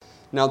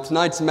Now,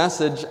 tonight's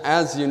message,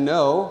 as you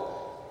know,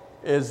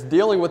 is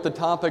dealing with the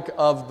topic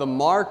of the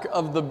mark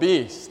of the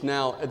beast.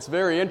 Now, it's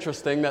very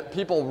interesting that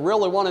people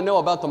really want to know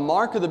about the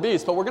mark of the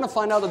beast, but we're going to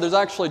find out that there's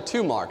actually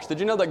two marks. Did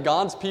you know that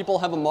God's people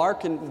have a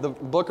mark in the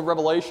book of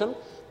Revelation?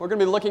 We're going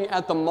to be looking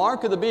at the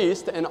mark of the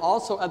beast and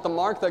also at the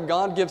mark that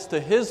God gives to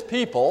His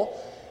people.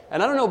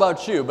 And I don't know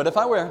about you, but if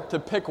I were to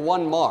pick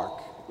one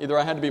mark, either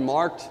I had to be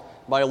marked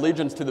by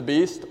allegiance to the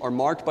beast or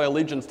marked by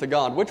allegiance to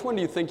God, which one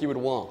do you think you would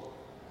want?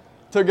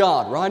 To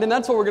God, right? And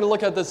that's what we're going to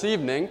look at this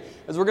evening,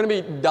 is we're going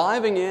to be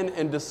diving in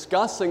and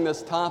discussing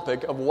this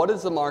topic of what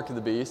is the mark of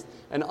the beast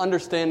and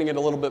understanding it a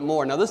little bit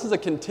more. Now, this is a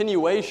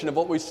continuation of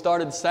what we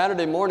started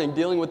Saturday morning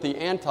dealing with the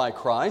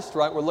Antichrist,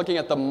 right? We're looking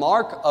at the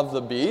mark of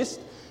the beast,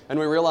 and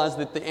we realize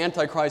that the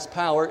Antichrist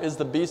power is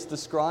the beast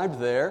described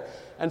there.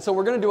 And so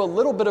we're going to do a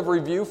little bit of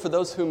review for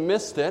those who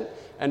missed it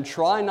and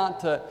try not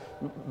to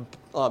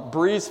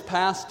breeze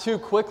past too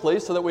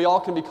quickly so that we all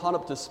can be caught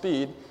up to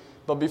speed.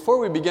 But before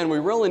we begin, we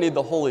really need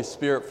the Holy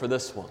Spirit for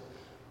this one.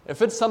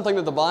 If it's something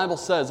that the Bible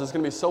says is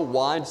going to be so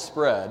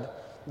widespread,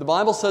 the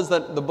Bible says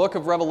that the book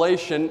of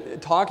Revelation,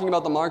 talking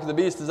about the mark of the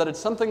beast, is that it's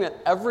something that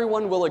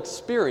everyone will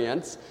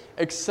experience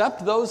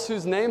except those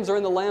whose names are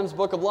in the Lamb's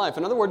book of life.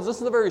 In other words,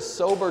 this is a very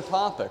sober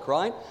topic,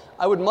 right?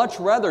 I would much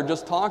rather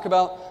just talk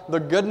about the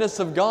goodness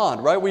of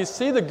God, right? We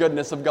see the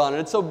goodness of God,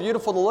 and it's so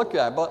beautiful to look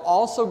at, but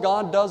also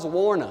God does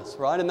warn us,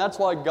 right? And that's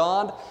why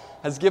God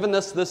has given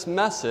us this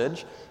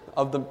message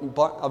of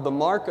the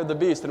mark of the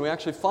beast, and we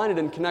actually find it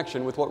in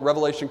connection with what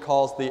Revelation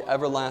calls the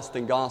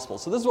everlasting gospel.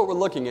 So this is what we're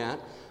looking at,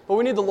 but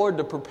we need the Lord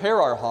to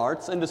prepare our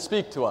hearts and to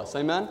speak to us,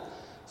 amen?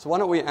 So why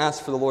don't we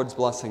ask for the Lord's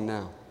blessing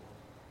now?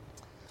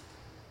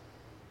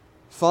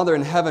 Father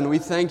in heaven, we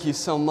thank you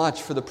so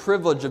much for the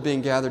privilege of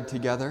being gathered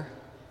together.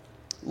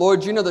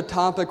 Lord, you know the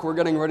topic we're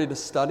getting ready to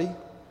study.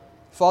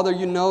 Father,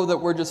 you know that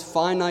we're just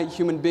finite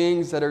human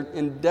beings that are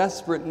in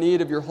desperate need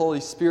of your Holy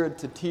Spirit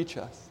to teach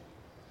us.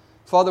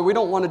 Father, we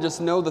don't want to just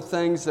know the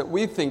things that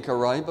we think are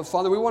right, but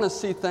Father, we want to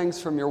see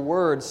things from your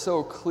word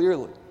so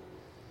clearly.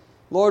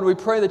 Lord, we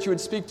pray that you would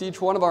speak to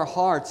each one of our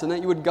hearts and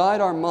that you would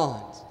guide our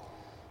minds.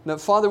 And that,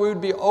 Father, we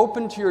would be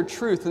open to your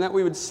truth and that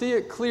we would see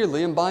it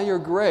clearly, and by your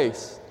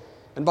grace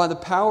and by the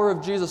power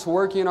of Jesus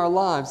working in our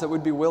lives, that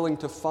we'd be willing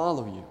to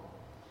follow you.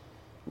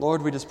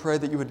 Lord, we just pray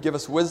that you would give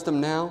us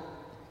wisdom now.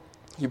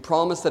 You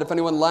promised that if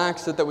anyone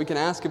lacks it, that we can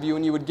ask of you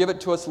and you would give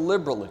it to us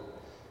liberally.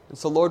 And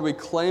so, Lord, we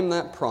claim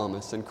that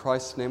promise. In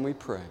Christ's name we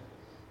pray.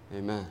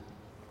 Amen.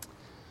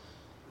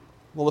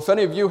 Well, if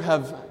any of you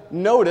have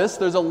noticed,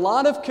 there's a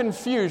lot of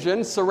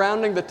confusion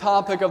surrounding the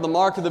topic of the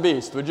mark of the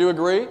beast. Would you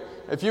agree?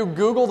 If you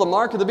Google the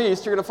mark of the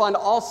beast, you're going to find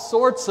all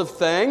sorts of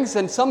things.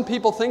 And some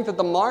people think that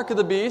the mark of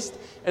the beast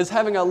is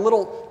having a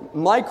little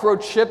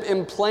microchip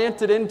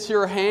implanted into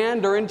your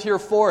hand or into your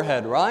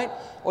forehead, right?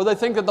 Or they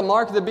think that the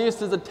mark of the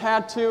beast is a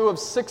tattoo of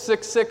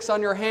 666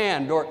 on your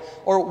hand, or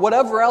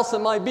whatever else it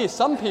might be.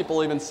 Some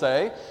people even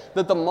say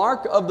that the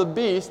mark of the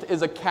beast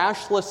is a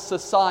cashless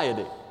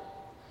society.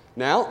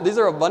 Now, these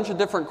are a bunch of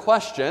different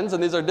questions,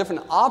 and these are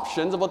different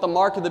options of what the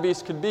mark of the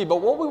beast could be. But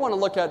what we want to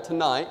look at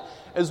tonight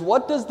is,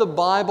 what does the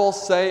Bible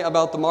say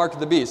about the mark of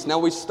the beast? Now,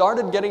 we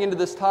started getting into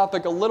this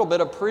topic a little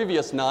bit a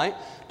previous night,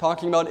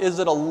 talking about is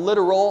it a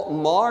literal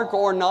mark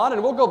or not,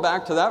 and we'll go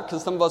back to that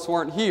because some of us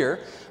weren't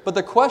here. But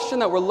the question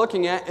that we're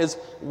looking at is,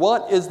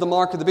 what is the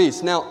mark of the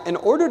beast? Now, in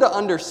order to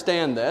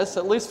understand this,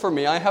 at least for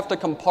me, I have to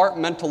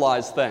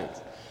compartmentalize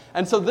things.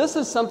 And so this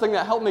is something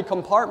that helped me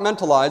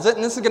compartmentalize it,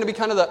 and this is going to be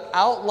kind of the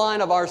outline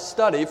of our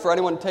study. For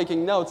anyone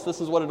taking notes, this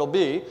is what it'll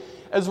be.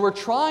 As we're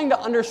trying to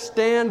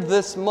understand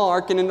this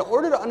mark, and in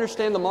order to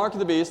understand the mark of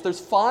the beast, there's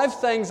 5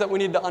 things that we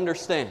need to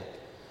understand.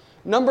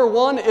 Number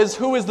 1 is,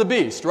 who is the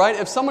beast, right?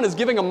 If someone is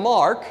giving a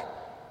mark,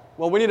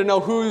 well, we need to know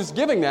who's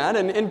giving that,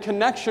 and in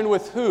connection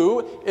with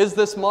who is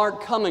this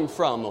mark coming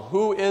from?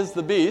 Who is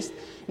the beast?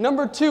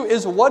 Number 2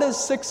 is, what is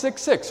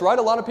 666, right?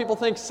 A lot of people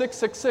think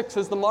 666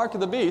 is the mark of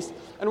the beast,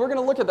 and we're going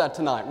to look at that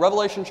tonight.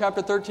 Revelation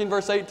chapter 13,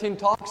 verse 18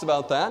 talks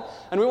about that,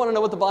 and we want to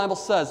know what the Bible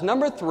says.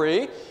 Number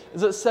 3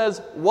 is, it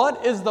says,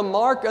 what is the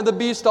mark of the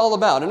beast all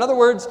about? In other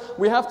words,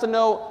 we have to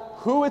know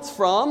who it's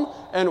from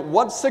and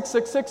what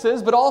 666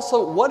 is, but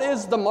also what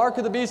is the mark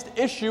of the beast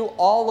issue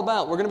all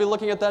about. We're going to be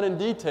looking at that in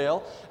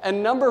detail.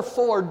 And number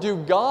 4, do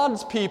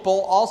God's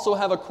people also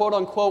have a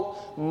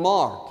quote-unquote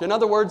mark? In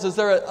other words, is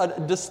there a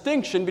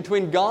distinction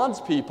between God's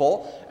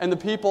people and the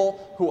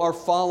people who are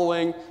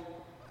following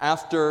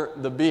after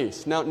the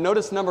beast? Now,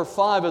 notice number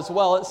 5 as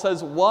well. It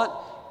says, what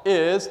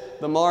is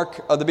the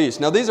mark of the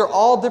beast? Now, these are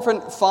all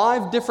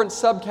 5 different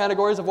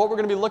subcategories of what we're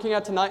going to be looking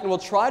at tonight, and we'll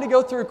try to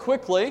go through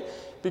quickly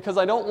because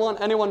I don't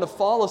want anyone to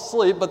fall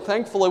asleep, but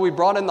thankfully we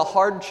brought in the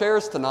hard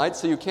chairs tonight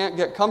so you can't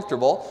get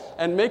comfortable,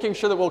 and making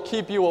sure that we'll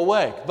keep you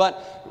awake.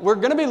 But we're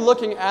going to be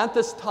looking at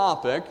this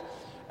topic,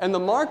 and the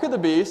mark of the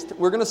beast,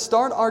 we're going to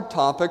start our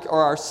topic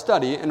or our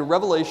study in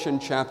Revelation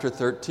chapter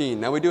 13.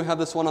 Now, we do have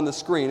this one on the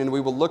screen, and we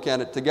will look at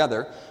it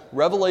together.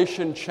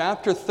 Revelation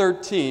chapter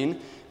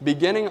 13,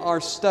 beginning our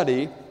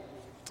study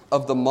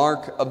of the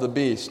mark of the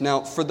beast.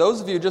 Now, for those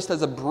of you, just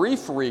as a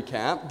brief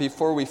recap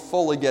before we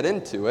fully get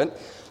into it,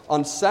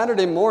 on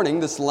Saturday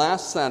morning, this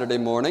last Saturday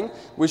morning,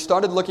 we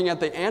started looking at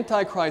the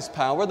Antichrist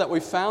power that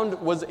we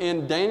found was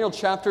in Daniel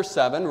chapter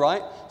 7,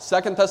 right?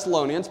 2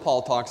 Thessalonians,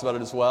 Paul talks about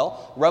it as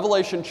well.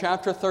 Revelation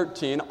chapter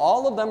 13,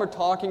 all of them are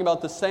talking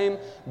about the same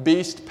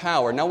beast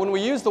power. Now, when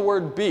we use the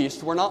word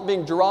beast, we're not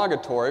being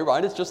derogatory,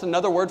 right? It's just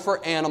another word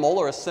for animal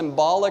or a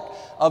symbolic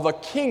of a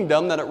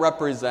kingdom that it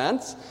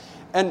represents.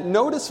 And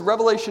notice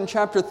Revelation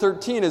chapter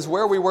 13 is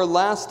where we were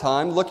last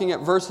time, looking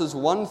at verses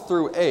 1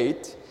 through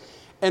 8.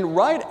 And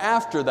right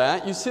after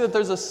that, you see that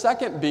there's a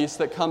second beast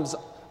that comes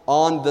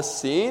on the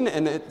scene,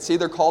 and it's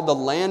either called the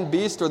land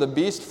beast or the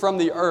beast from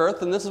the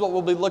earth. And this is what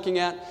we'll be looking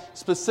at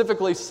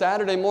specifically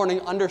Saturday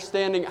morning,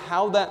 understanding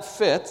how that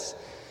fits.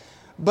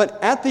 But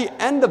at the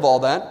end of all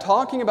that,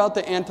 talking about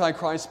the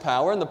Antichrist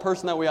power and the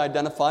person that we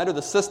identified, or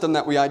the system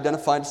that we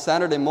identified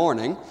Saturday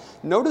morning,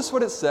 notice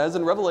what it says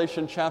in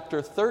Revelation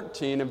chapter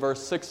 13 and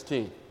verse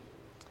 16.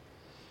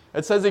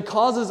 It says, "He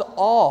causes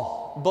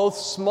all, both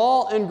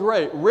small and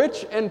great,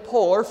 rich and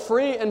poor,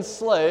 free and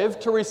slave,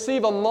 to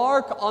receive a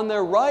mark on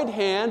their right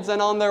hands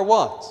and on their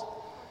what?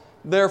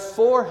 Their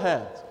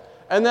foreheads.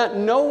 And that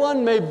no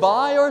one may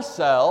buy or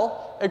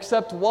sell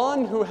except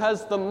one who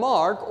has the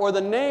mark or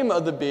the name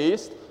of the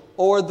beast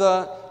or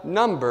the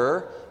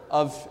number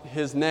of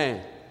his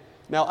name."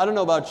 Now, I don't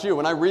know about you,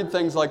 when I read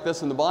things like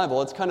this in the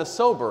Bible, it's kind of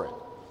sobering.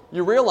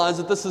 You realize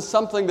that this is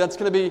something that's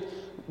going to be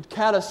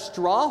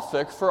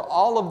catastrophic for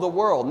all of the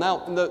world.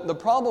 Now, the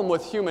problem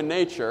with human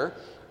nature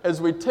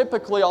is we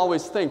typically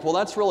always think, well,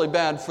 that's really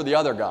bad for the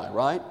other guy,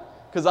 right?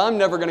 Because I'm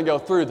never going to go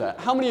through that.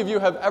 How many of you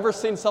have ever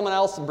seen someone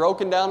else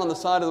broken down on the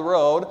side of the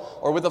road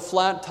or with a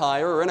flat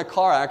tire or in a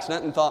car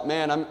accident and thought,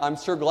 man, I'm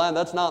sure glad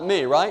that's not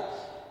me, right?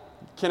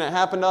 Can it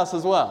happen to us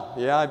as well?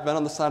 Yeah, I've been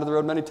on the side of the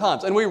road many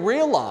times. And we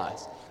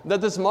realize that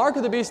this mark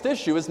of the beast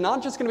issue is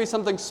not just going to be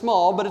something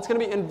small, but it's going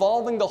to be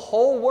involving the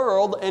whole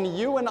world, and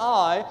you and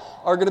I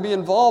are going to be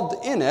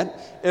involved in it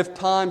if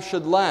time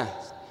should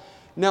last.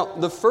 Now,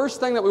 the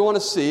first thing that we want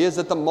to see is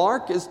that the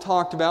mark is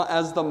talked about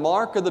as the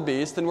mark of the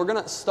beast, and we're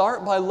going to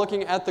start by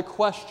looking at the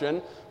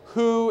question,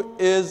 who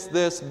is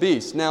this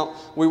beast? Now,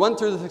 we went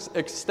through this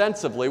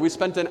extensively. We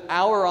spent an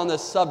hour on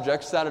this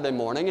subject Saturday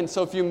morning, and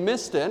so if you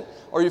missed it,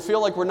 or you feel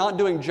like we're not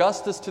doing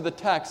justice to the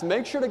text,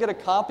 make sure to get a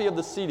copy of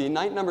the CD,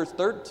 night number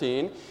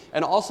 13,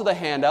 and also the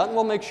handout, and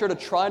we'll make sure to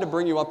try to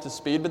bring you up to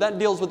speed, but that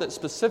deals with it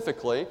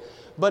specifically.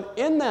 But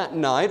in that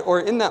night, or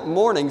in that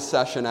morning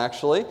session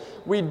actually,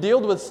 we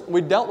dealt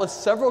with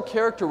several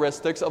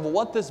characteristics of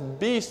what this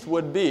beast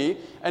would be,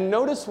 and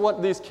notice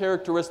what these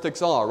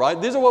characteristics are,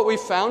 right? These are what we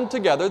found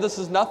together. This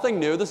is nothing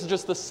new. This is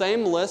just the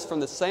same list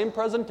from the same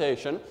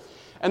presentation.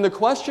 And the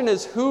question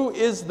is, who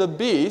is the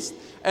beast?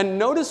 And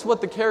notice what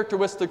the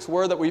characteristics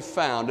were that we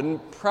found. And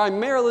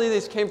primarily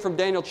these came from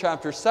Daniel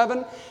chapter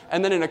 7,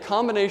 and then in a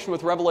combination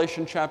with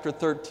Revelation chapter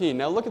 13.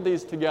 Now look at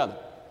these together.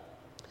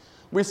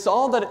 We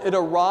saw that it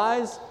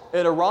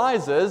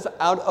arises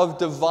out of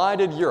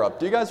divided Europe.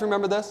 Do you guys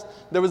remember this?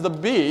 There was the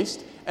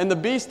beast, and the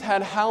beast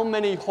had how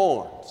many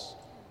horns?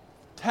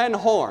 10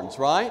 horns,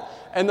 right?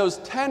 And those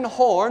 10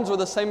 horns were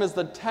the same as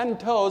the 10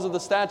 toes of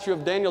the statue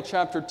of Daniel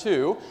chapter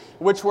 2,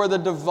 which were the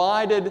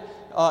divided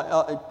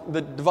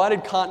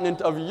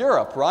continent of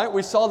Europe, right?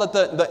 We saw that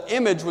the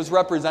image was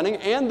representing,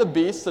 and the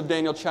beasts of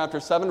Daniel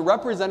chapter 7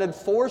 represented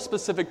 4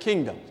 specific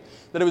kingdoms.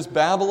 That it was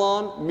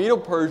Babylon,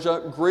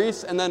 Medo-Persia,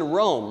 Greece, and then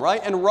Rome, right?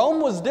 And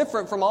Rome was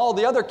different from all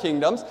the other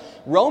kingdoms.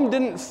 Rome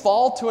didn't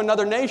fall to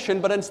another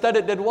nation, but instead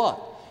it did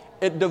what?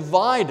 It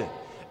divided.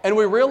 And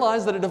we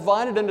realized that it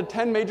divided into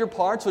 10 major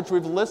parts, which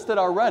we've listed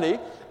already.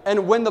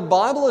 And when the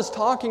Bible is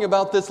talking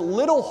about this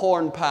little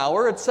horn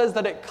power, it says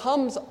that it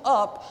comes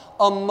up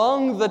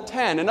among the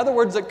 10. In other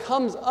words, it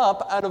comes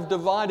up out of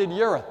divided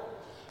Europe.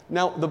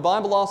 Now, the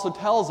Bible also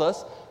tells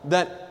us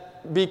that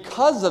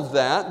because of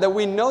that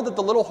we know that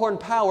the little horn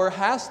power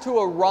has to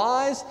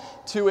arise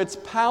to its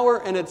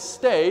power and its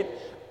state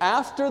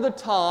after the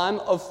time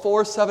of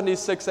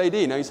 476 AD.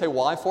 Now you say,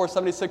 why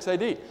 476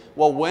 AD?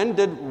 Well, when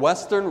did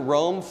Western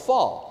Rome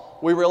fall?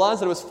 We realize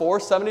that it was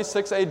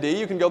 476 AD.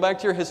 You can go back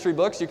to your history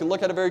books. You can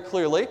look at it very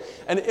clearly.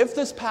 And if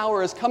this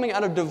power is coming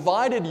out of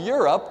divided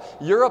Europe,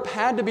 Europe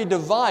had to be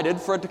divided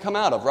for it to come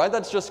out of, right?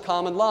 That's just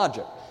common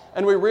logic.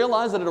 And we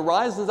realize that it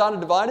arises out of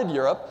divided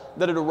Europe,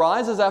 that it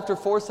arises after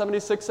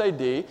 476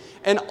 AD,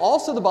 and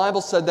also the Bible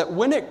said that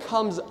when it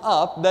comes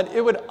up, that it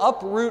would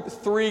uproot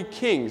 3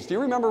 kings. Do you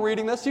remember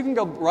reading this? You can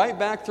go right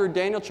back through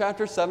Daniel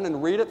chapter 7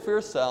 and read it for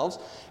yourselves.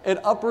 It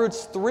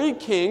uproots 3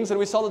 kings, and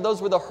we saw that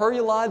those were the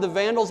Heruli, the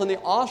Vandals, and the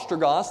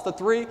Ostrogoths, the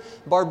 3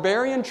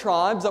 barbarian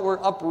tribes that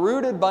were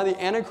uprooted by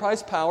the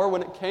Antichrist power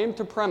when it came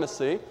to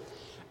primacy.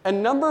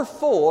 And number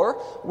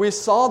 4, we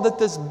saw that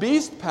this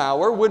beast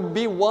power would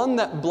be one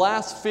that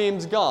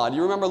blasphemes God.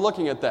 You remember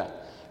looking at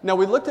that. Now,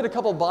 we looked at a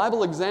couple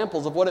Bible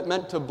examples of what it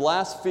meant to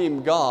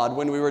blaspheme God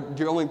when we were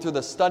going through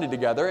the study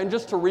together. And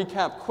just to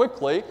recap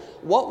quickly,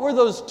 what were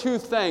those 2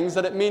 things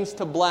that it means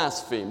to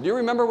blaspheme? Do you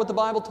remember what the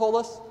Bible told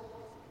us?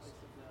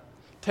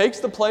 takes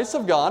the place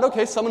of God.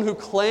 Okay, someone who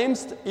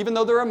claims, even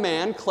though they're a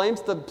man,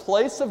 claims the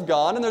place of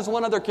God. And there's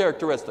one other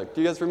characteristic.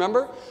 Do you guys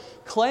remember?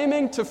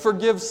 Claiming to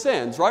forgive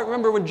sins, right?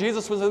 Remember when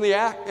Jesus was in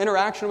the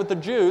interaction with the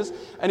Jews,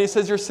 and he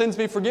says, your sins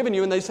be forgiven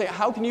you, and they say,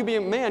 how can you be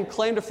a man,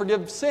 claim to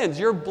forgive sins?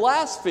 You're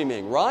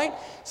blaspheming, right?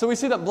 So we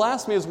see that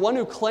blasphemy is one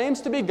who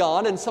claims to be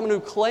God and someone who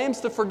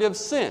claims to forgive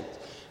sins.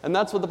 And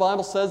that's what the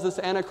Bible says this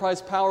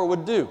Antichrist power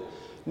would do.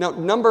 Now,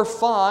 number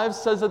 5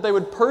 says that they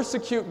would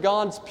persecute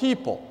God's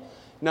people.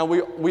 Now,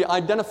 we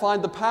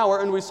identified the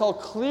power, and we saw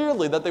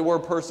clearly that they were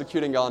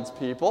persecuting God's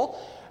people.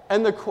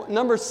 And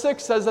number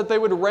 6 says that they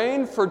would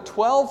reign for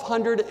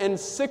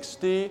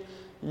 1,260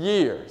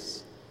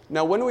 years.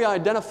 Now, when we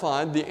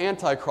identified the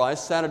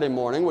Antichrist Saturday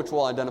morning, which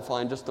we'll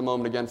identify in just a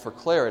moment again for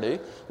clarity,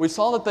 we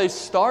saw that they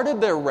started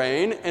their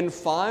reign in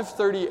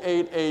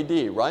 538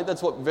 AD, right?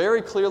 That's what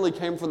very clearly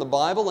came from the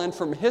Bible and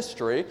from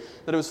history,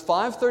 that it was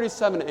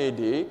 537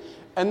 AD.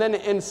 And then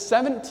in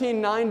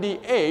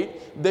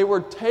 1798, they were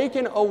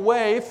taken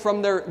away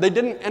from they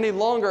didn't any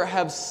longer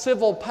have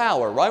civil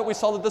power, right? We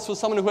saw that this was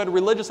someone who had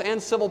religious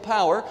and civil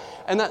power,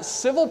 and that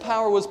civil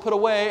power was put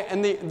away,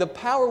 and the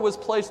power was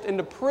placed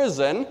into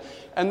prison,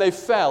 and they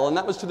fell, and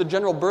that was to the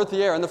General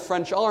Berthier and the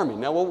French army.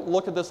 Now, we'll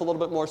look at this a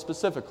little bit more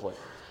specifically.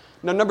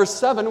 Now, number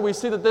 7, we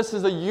see that this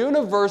is a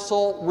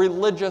universal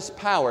religious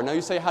power. Now,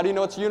 you say, how do you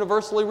know it's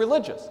universally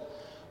religious?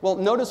 Well,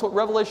 notice what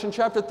Revelation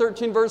chapter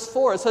 13, verse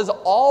 4, it says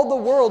all the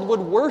world would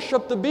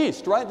worship the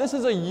beast, right? This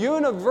is a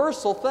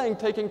universal thing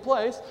taking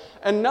place.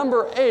 And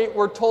number 8,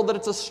 we're told that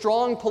it's a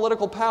strong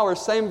political power.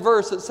 Same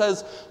verse, it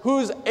says,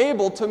 who's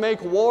able to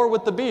make war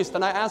with the beast?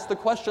 And I asked the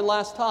question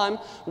last time,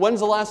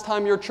 when's the last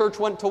time your church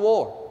went to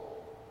war?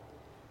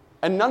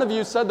 And none of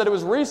you said that it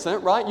was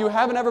recent, right? You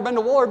haven't ever been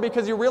to war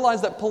because you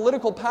realize that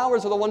political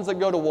powers are the ones that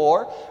go to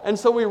war. And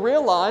so we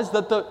realize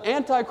that the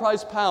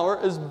Antichrist power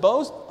is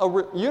both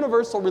a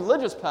universal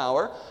religious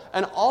power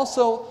and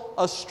also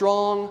a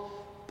strong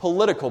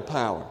political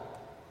power.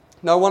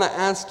 Now I want to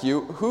ask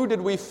you, who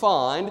did we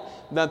find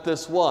that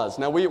this was?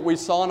 Now we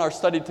saw in our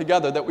study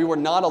together that we were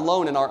not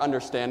alone in our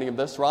understanding of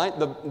this, right?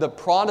 The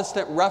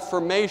Protestant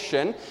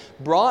Reformation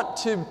brought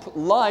to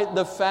light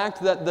the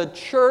fact that the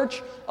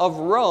Church of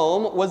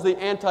Rome was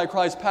the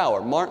Antichrist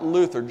power. Martin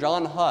Luther,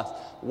 John Huss,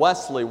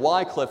 Wesley,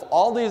 Wycliffe,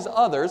 all these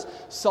others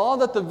saw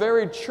that the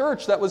very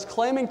church that was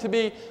claiming to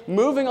be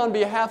moving on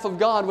behalf of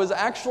God was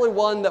actually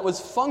one that was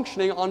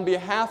functioning on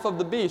behalf of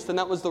the beast, and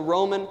that was the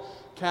Roman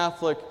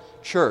Catholic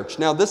Church.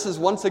 Now, this is,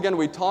 once again,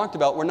 we talked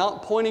about, we're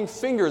not pointing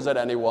fingers at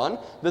anyone.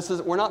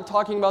 We're not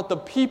talking about the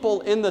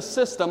people in the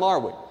system, are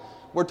we?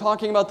 We're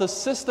talking about the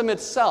system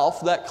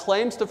itself that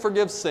claims to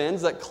forgive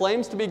sins, that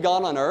claims to be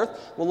God on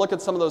earth. We'll look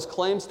at some of those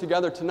claims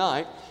together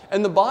tonight.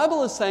 And the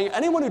Bible is saying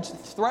anyone who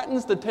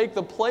threatens to take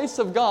the place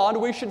of God,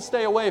 we should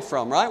stay away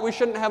from, right? We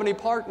shouldn't have any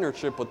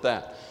partnership with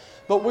that.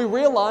 But we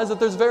realize that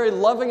there's very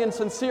loving and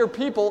sincere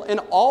people in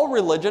all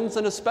religions,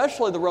 and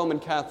especially the Roman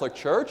Catholic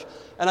Church.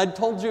 And I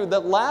told you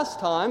that last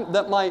time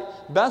that my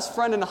best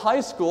friend in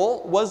high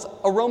school was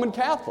a Roman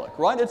Catholic,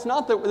 right? It's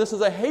not that this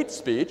is a hate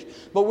speech,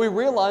 but we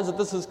realize that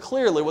this is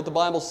clearly what the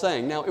Bible's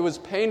saying. Now, it was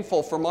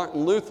painful for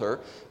Martin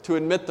Luther to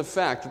admit the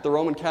fact that the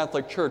Roman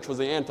Catholic Church was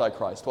the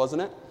Antichrist,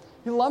 wasn't it?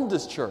 He loved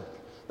his church.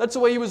 That's the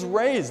way he was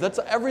raised. That's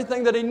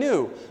everything that he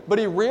knew. But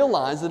he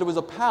realized that it was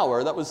a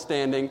power that was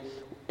standing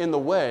in the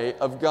way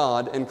of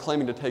God and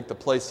claiming to take the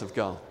place of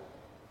God.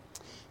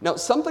 Now,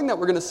 something that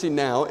we're going to see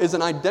now is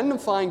an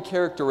identifying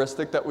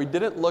characteristic that we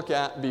didn't look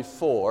at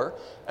before,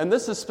 and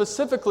this is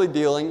specifically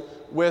dealing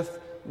with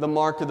the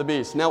mark of the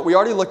beast. Now, we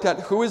already looked at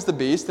who is the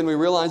beast, and we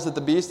realized that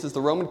the beast is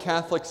the Roman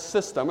Catholic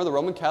system or the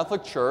Roman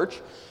Catholic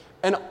Church.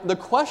 And the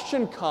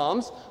question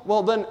comes,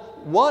 well then,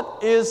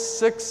 what is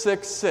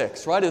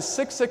 666, right? Is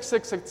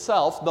 666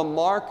 itself the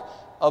mark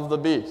of the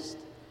beast?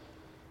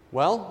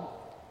 Well,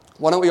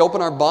 why don't we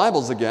open our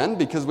Bibles again,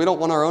 because we don't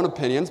want our own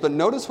opinions, but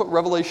notice what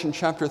Revelation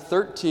chapter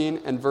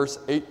 13 and verse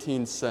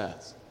 18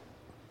 says.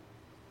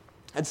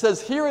 It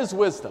says, here is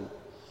wisdom.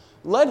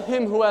 Let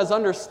him who has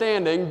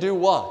understanding do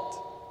what?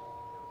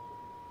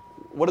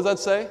 What does that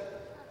say?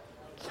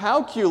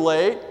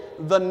 Calculate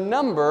the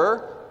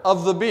number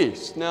of the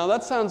beast. Now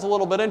that sounds a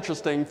little bit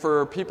interesting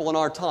for people in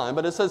our time,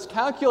 but it says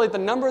calculate the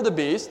number of the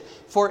beast,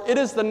 for it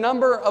is the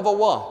number of a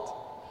what?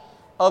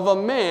 Of a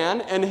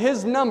man, and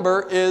his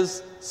number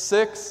is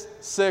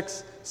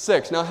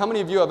 666. Now, how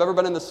many of you have ever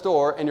been in the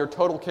store and your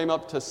total came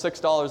up to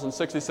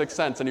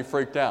 $6.66 and you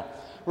freaked out?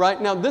 Right?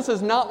 Now, this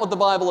is not what the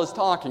Bible is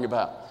talking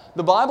about.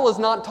 The Bible is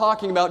not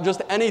talking about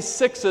just any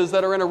sixes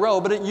that are in a row,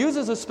 but it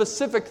uses a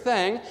specific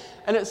thing,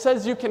 and it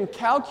says you can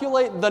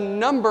calculate the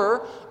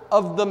number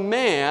of the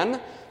man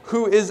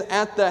who is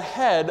at the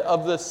head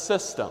of this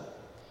system.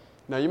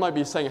 Now, you might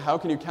be saying, how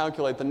can you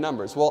calculate the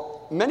numbers?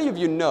 Well, many of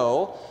you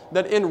know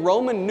that in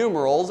Roman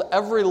numerals,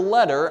 every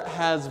letter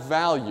has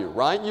value,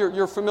 right?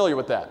 You're familiar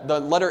with that. The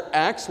letter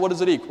X, what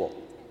does it equal?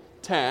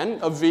 10.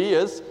 A V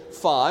is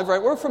 5,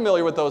 right? We're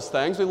familiar with those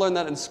things. We learned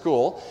that in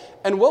school.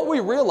 And what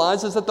we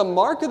realize is that the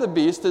mark of the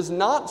beast is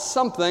not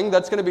something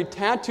that's going to be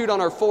tattooed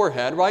on our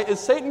forehead, right? Is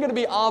Satan going to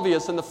be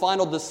obvious in the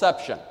final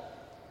deception?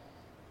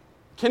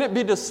 Can it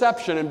be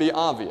deception and be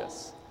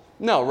obvious?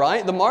 No,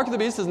 right? The mark of the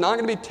beast is not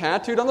going to be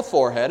tattooed on the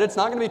forehead. It's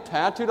not going to be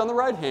tattooed on the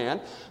right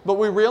hand. But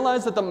we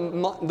realize that the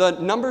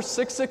number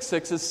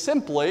 666 is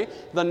simply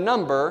the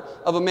number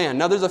of a man.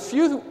 Now, there's a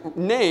few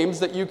names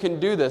that you can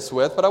do this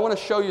with, but I want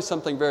to show you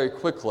something very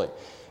quickly.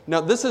 Now,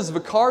 this is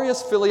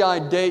Vicarius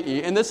Filii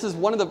Dei, and this is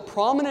one of the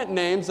prominent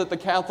names that the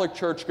Catholic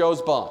Church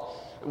goes by.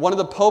 One of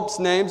the Pope's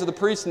names or the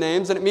priest's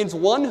names, and it means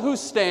one who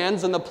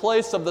stands in the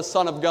place of the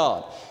Son of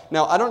God.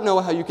 Now, I don't know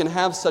how you can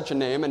have such a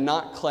name and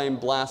not claim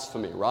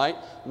blasphemy, right?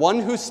 One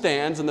who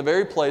stands in the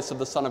very place of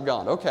the Son of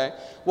God. Okay.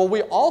 Well,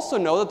 we also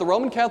know that the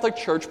Roman Catholic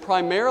Church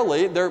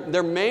primarily,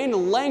 their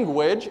main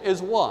language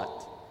is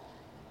what?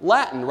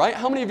 Latin, right?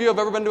 How many of you have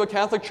ever been to a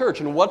Catholic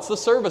church, and what's the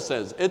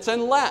services? It's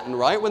in Latin,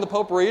 right? When the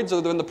Pope reads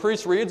or when the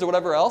priest reads or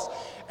whatever else.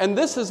 And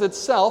this is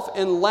itself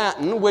in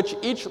Latin, which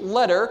each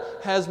letter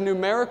has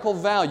numerical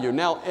value.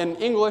 Now, in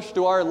English,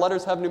 do our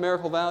letters have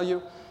numerical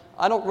value?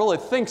 I don't really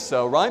think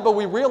so, right? But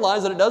we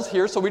realize that it does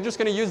here, so we're just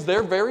going to use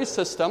their very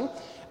system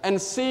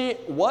and see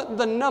what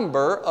the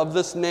number of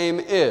this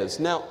name is.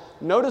 Now,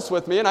 notice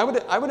with me, and I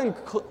would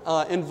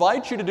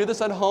invite you to do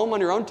this at home on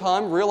your own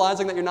time,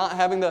 realizing that you're not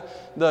having the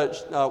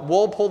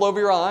wool pulled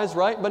over your eyes,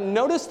 right? But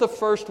notice the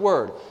first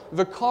word,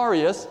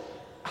 Vicarius.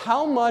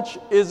 How much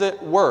is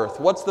it worth?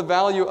 What's the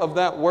value of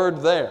that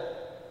word there?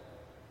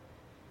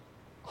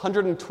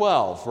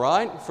 112,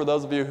 right? For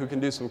those of you who can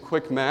do some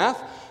quick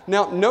math.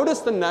 Now,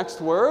 notice the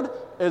next word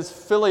is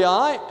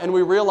filii, and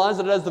we realize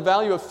that it has the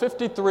value of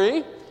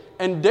 53.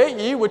 And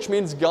Dei, which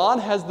means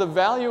God, has the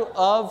value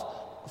of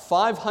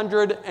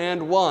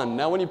 501.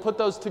 Now, when you put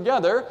those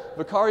together,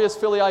 Vicarius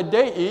Filii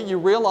Dei, you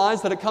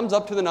realize that it comes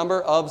up to the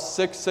number of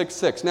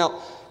 666.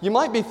 Now, you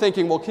might be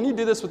thinking, well, can you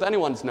do this with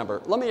anyone's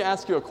number? Let me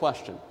ask you a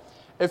question.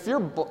 If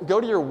you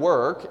go to your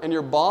work and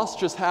your boss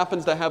just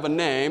happens to have a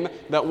name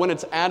that when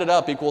it's added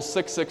up equals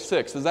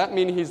 666, does that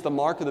mean he's the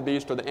mark of the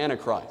beast or the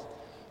Antichrist?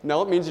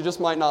 No, it means you just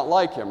might not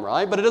like him,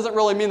 right? But it doesn't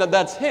really mean that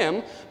that's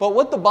him. But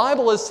what the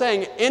Bible is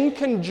saying, in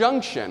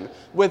conjunction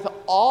with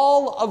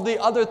all of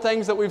the other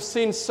things that we've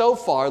seen so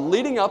far,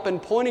 leading up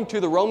and pointing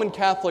to the Roman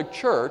Catholic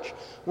Church,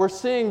 we're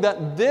seeing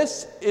that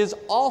this is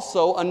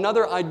also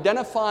another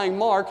identifying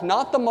mark,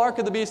 not the mark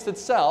of the beast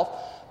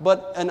itself,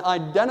 but an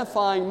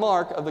identifying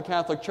mark of the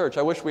Catholic Church.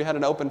 I wish we had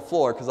an open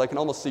floor because I can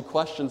almost see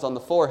questions on the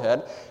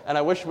forehead, and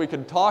I wish we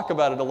could talk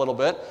about it a little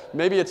bit.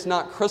 Maybe it's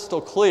not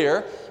crystal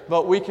clear,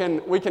 but we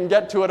can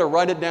get to it or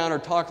write it down or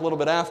talk a little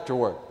bit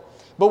afterward.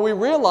 But we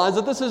realize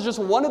that this is just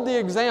one of the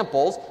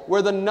examples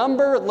where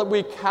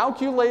we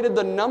calculated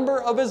the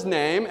number of his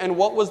name and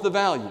what was the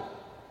value.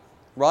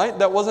 Right?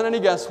 That wasn't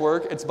any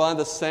guesswork. It's by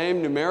the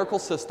same numerical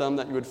system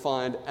that you would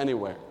find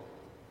anywhere.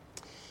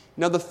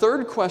 Now, the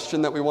third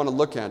question that we want to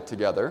look at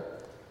together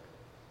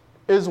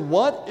is,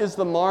 what is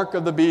the mark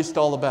of the beast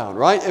all about,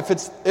 right?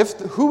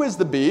 Who is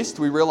the beast?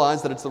 We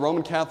realize that it's the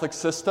Roman Catholic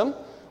system.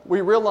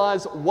 We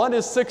realize, what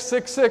is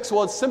 666?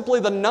 Well, it's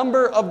simply the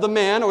number of the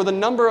man, or the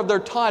number of their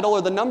title,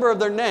 or the number of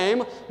their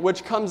name,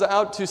 which comes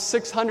out to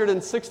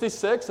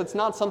 666. It's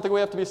not something we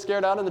have to be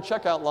scared out in the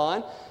checkout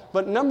line.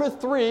 But number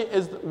 3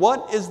 is,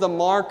 what is the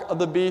mark of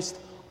the beast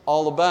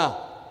all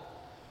about?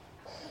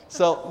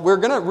 So we're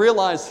going to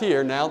realize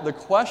here now the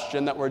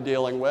question that we're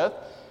dealing with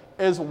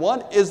is,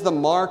 what is the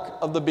mark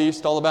of the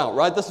beast all about,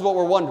 right? This is what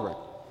we're wondering.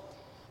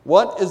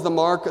 What is the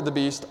mark of the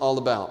beast all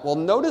about? Well,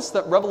 notice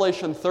that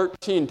Revelation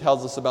 13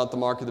 tells us about the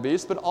mark of the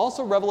beast, but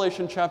also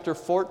Revelation chapter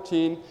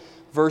 14,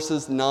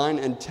 verses 9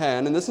 and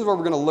 10. And this is where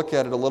we're going to look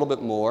at it a little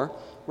bit more.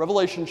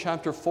 Revelation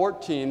chapter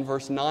 14,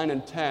 verse 9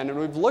 and 10. And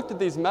we've looked at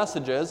these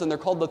messages, and they're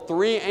called the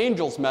 3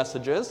 angels'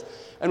 messages.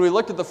 And we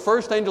looked at the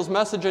first angel's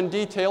message in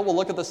detail. We'll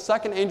look at the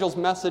second angel's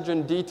message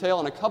in detail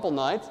in a couple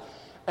nights.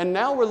 And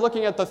now we're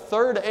looking at the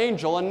third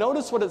angel. And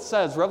notice what it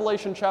says,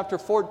 Revelation chapter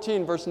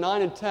 14, verse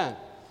 9 and 10. It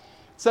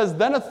says,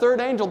 "Then a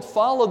third angel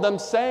followed them,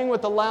 saying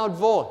with a loud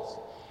voice,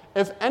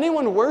 'If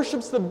anyone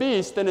worships the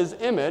beast in his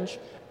image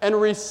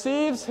and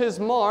receives his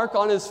mark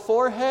on his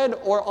forehead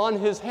or on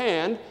his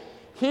hand,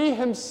 he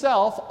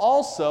himself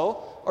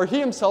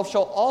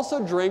shall also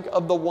drink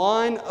of the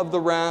wine of the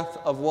wrath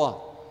of what?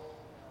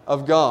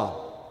 Of God.'"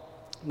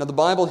 Now the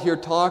Bible here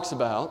talks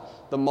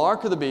about the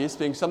mark of the beast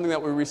being something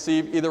that we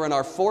receive either in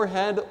our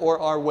forehead or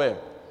our where?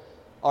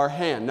 Our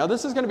hand. Now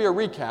this is going to be a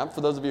recap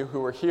for those of you who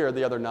were here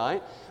the other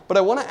night, but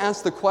I want to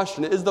ask the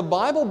question, is the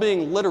Bible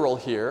being literal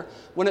here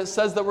when it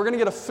says that we're going to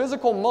get a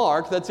physical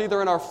mark that's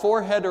either in our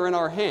forehead or in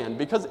our hand?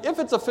 Because if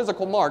it's a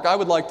physical mark, I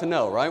would like to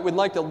know, right? We'd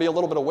like to be a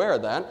little bit aware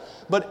of that.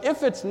 But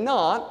if it's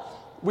not,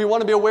 we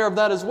want to be aware of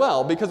that as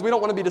well, because we don't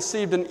want to be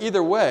deceived in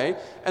either way.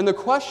 And the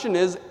question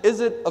is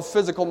it a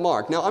physical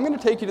mark? Now, I'm going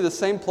to take you to the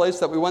same place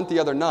that we went the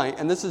other night,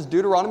 and this is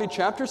Deuteronomy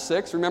chapter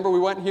 6. Remember we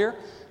went here?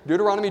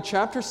 Deuteronomy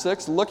chapter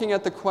 6, looking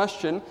at the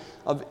question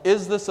of,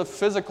 is this a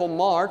physical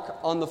mark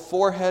on the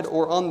forehead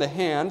or on the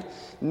hand?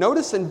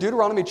 Notice in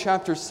Deuteronomy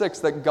chapter 6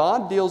 that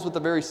God deals with a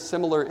very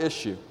similar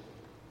issue.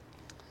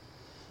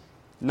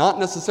 Not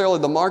necessarily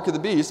the mark of the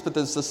beast, but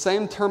there's the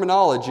same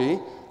terminology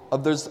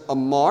there's a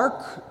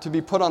mark to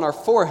be put on our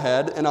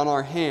forehead and on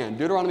our hand.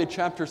 Deuteronomy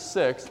chapter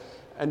 6,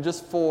 And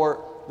just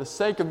for the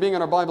sake of being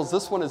in our Bibles,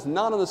 this one is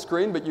not on the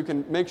screen, but you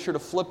can make sure to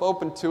flip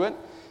open to it.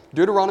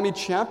 Deuteronomy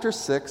chapter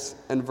 6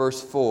 and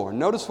verse 4.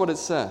 Notice what it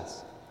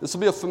says. This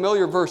will be a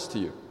familiar verse to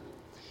you.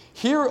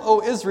 Hear,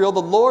 O Israel,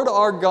 the Lord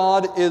our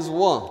God is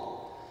one.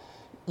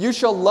 You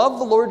shall love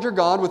the Lord your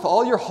God with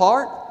all your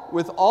heart,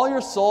 with all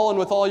your soul, and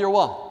with all your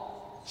what?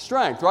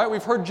 Strength, right?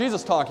 We've heard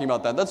Jesus talking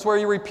about that. That's where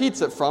he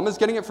repeats it from, is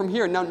getting it from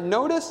here. Now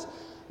notice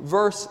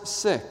verse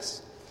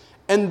 6.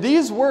 And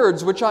these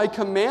words which I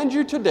command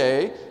you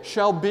today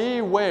shall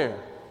be where?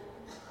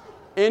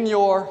 In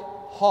your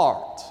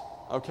heart.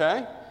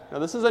 Okay? Now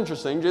this is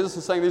interesting. Jesus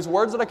is saying these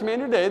words that I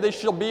command you today, they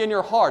shall be in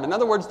your heart. In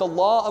other words, the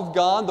law of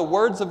God, the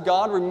words of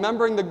God,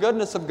 remembering the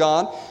goodness of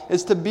God,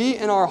 is to be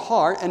in our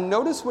heart. And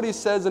notice what he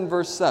says in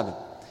verse 7.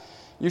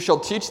 You shall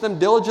teach them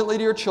diligently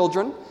to your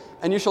children,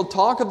 and you shall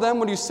talk of them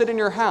when you sit in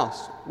your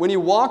house, when you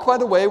walk by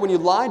the way, when you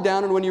lie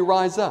down, and when you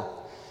rise up.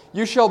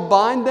 You shall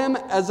bind them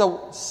as a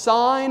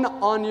sign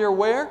on your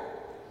where?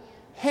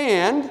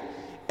 Hand,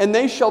 and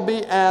they shall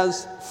be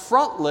as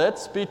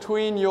frontlets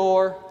between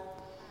your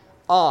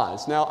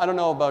eyes. Now, I don't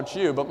know about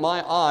you, but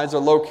my eyes are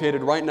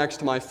located right next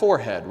to my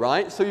forehead,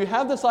 right? So you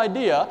have this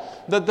idea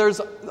that there's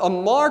a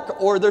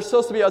mark, or there's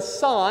supposed to be a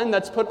sign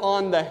that's put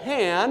on the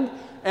hand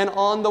and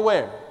on the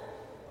where?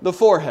 The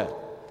forehead.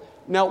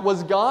 Now,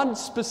 was God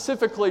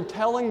specifically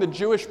telling the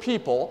Jewish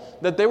people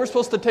that they were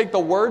supposed to take the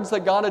words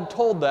that God had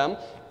told them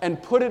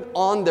and put it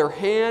on their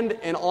hand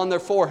and on their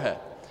forehead?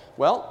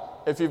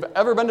 Well, if you've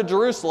ever been to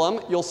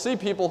Jerusalem, you'll see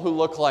people who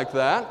look like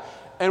that.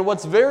 And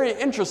what's very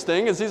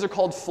interesting is these are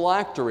called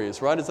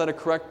phylacteries, right? Is that a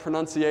correct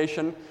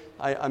pronunciation?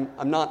 I'm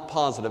not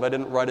positive. I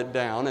didn't write it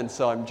down, and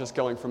so I'm just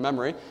going from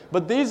memory.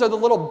 But these are the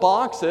little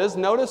boxes.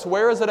 Notice,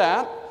 where is it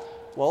at?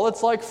 Well,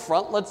 it's like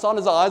frontlets on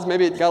his eyes.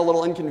 Maybe it got a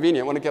little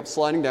inconvenient when it kept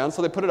sliding down,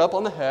 so they put it up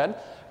on the head.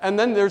 And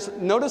then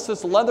notice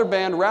this leather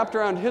band wrapped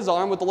around his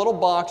arm with a little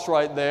box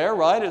right there,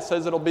 right? It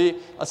says it'll be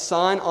a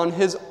sign on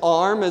his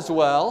arm as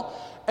well.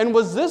 And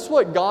was this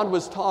what God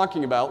was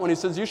talking about when he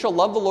says, you shall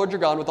love the Lord your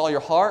God with all your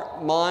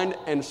heart, mind,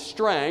 and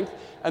strength,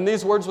 and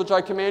these words which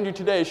I command you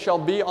today shall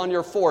be on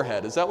your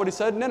forehead? Is that what he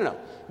said? No.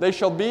 They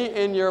shall be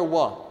in your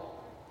what?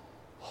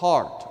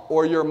 Heart,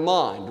 or your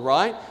mind,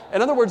 right?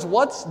 In other words,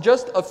 what's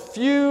just a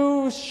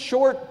few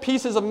short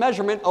pieces of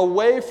measurement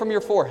away from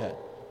your forehead?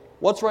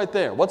 What's right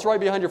there? What's right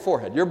behind your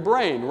forehead? Your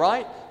brain,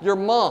 right? Your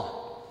mind.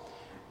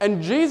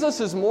 And Jesus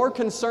is more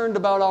concerned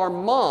about our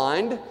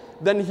mind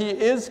than he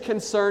is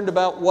concerned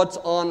about what's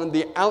on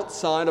the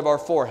outside of our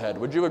forehead.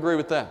 Would you agree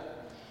with that?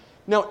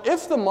 Now,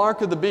 if the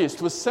mark of the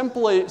beast was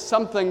simply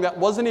something that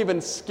wasn't even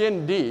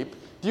skin deep,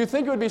 do you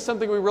think it would be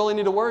something we really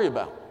need to worry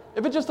about?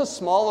 If it's just a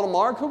small little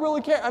mark, who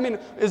really cares? I mean,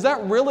 is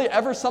that really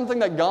ever something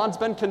that God's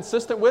been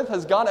consistent with?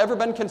 Has God ever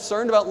been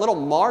concerned about little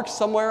marks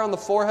somewhere on the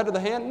forehead of the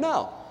hand?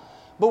 No.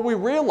 But we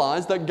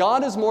realize that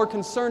God is more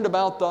concerned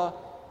about the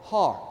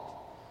heart.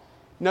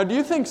 Now, do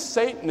you think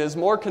Satan is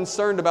more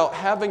concerned about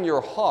having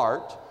your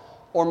heart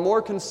or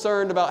more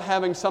concerned about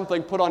having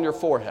something put on your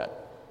forehead?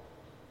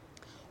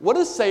 What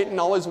has Satan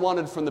always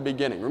wanted from the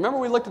beginning? Remember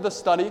we looked at the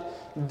study,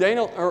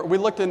 we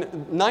looked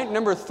in night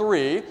number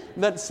 3,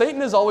 that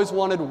Satan has always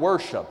wanted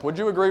worship. Would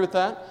you agree with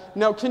that?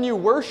 Now, can you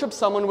worship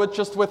someone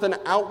with an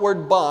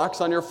outward box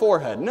on your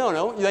forehead?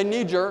 No, they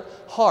need your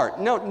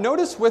heart. Now,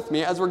 notice with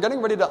me, as we're getting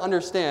ready to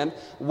understand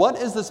what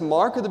is this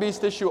mark of the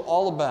beast issue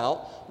all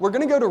about, we're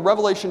going to go to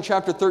Revelation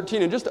chapter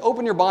 13, and just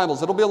open your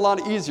Bibles. It'll be a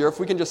lot easier if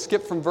we can just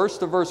skip from verse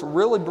to verse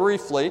really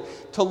briefly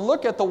to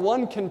look at the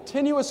one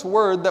continuous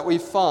word that we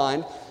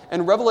find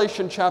in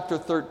Revelation chapter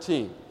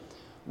 13.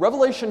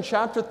 Revelation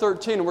chapter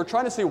 13, and we're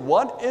trying to see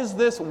what is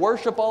this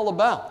worship all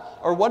about?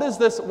 Or what is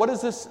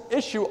this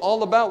issue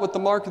all about with the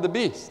mark of the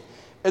beast?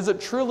 Is it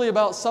truly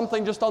about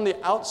something just on the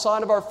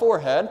outside of our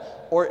forehead,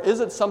 or is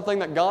it something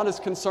that God is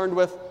concerned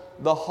with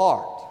the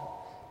heart?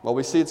 Well,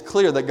 we see it's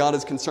clear that God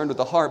is concerned with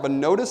the heart, but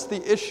notice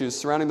the issues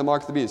surrounding the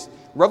mark of the beast.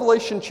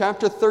 Revelation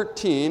chapter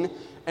 13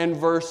 and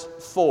verse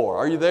 4.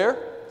 Are you there?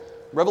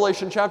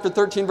 Revelation chapter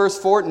 13, verse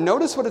 4.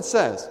 Notice what it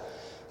says.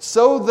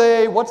 So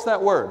they, what's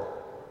that word?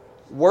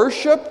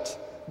 Worshipped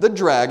the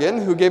dragon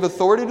who gave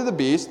authority to the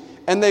beast,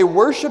 and they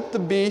worshipped the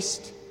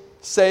beast,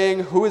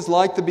 saying, who is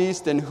like the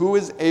beast and who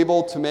is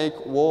able to make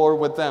war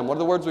with them? What are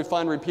the words we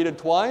find repeated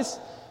twice?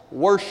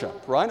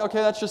 Worship, right? Okay,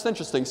 that's just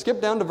interesting. Skip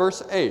down to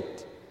verse 8.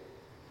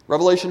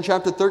 Revelation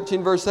chapter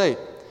 13, verse 8.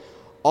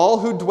 All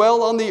who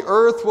dwell on the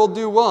earth will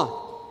do what?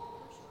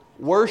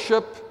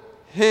 Worship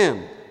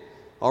him.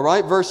 All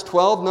right, verse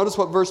 12, notice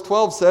what verse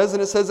 12 says,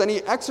 and it says, and he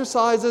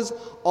exercises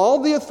all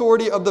the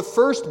authority of the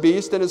first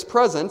beast in his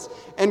presence,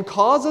 and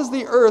causes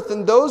the earth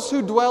and those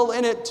who dwell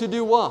in it to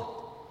do what?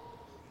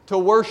 To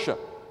worship.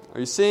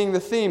 Are you seeing the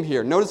theme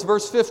here? Notice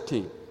verse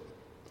 15.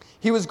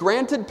 He was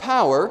granted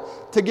power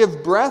to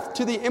give breath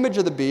to the image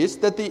of the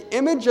beast, that the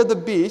image of the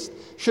beast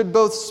should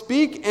both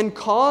speak and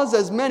cause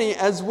as many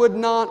as would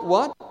not,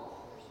 what?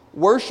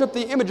 Worship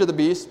the image of the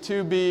beast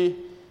to be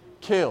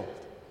killed.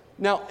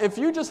 Now, if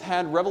you just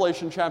had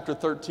Revelation chapter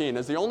 13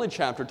 as the only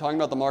chapter talking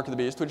about the mark of the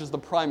beast, which is the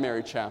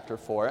primary chapter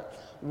for it,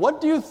 what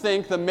do you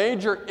think the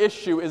major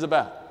issue is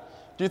about?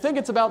 Do you think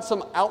it's about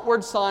some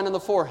outward sign on the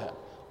forehead?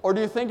 Or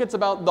do you think it's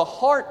about the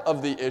heart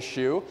of the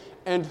issue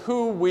and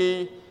who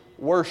we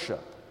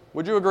worship?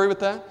 Would you agree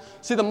with that?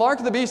 See, the mark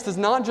of the beast is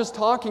not just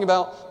talking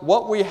about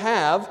what we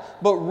have,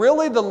 but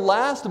really the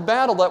last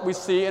battle that we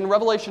see in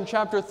Revelation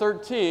chapter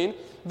 13,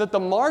 that the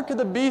mark of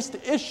the beast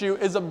issue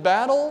is a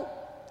battle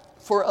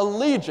for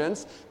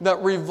allegiance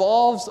that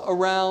revolves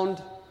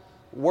around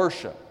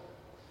worship.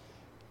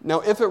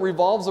 Now, if it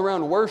revolves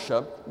around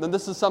worship, then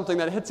this is something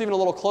that hits even a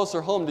little closer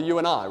home to you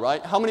and I,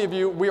 right? How many of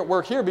you,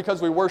 we're here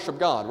because we worship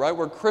God, right?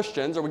 We're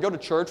Christians, or we go to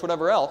church,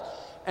 whatever else.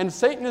 And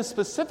Satan is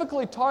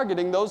specifically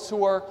targeting those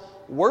who are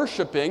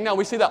worshiping. Now,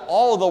 we see that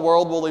all of the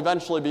world will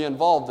eventually be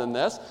involved in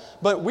this.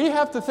 But we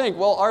have to think,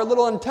 well, our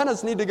little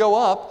antennas need to go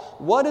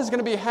up. What is going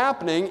to be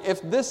happening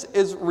if this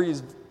is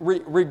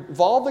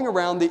revolving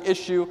around the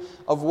issue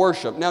of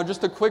worship? Now,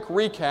 just a quick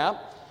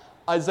recap.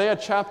 Isaiah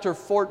chapter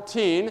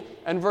 14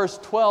 and verse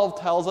 12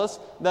 tells us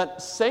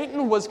that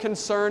Satan was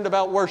concerned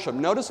about worship.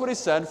 Notice what he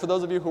said, for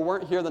those of you who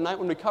weren't here the night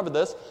when we covered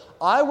this.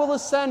 I will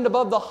ascend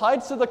above the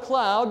heights of the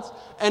clouds,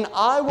 and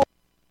I will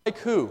be like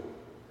who?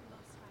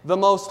 The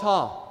Most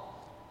High.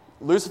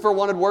 Lucifer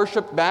wanted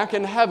worship back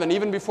in heaven,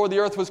 even before the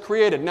earth was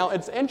created. Now,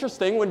 it's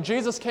interesting, when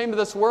Jesus came to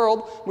this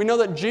world, we know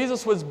that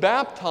Jesus was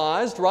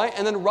baptized, right?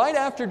 And then right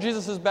after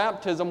Jesus'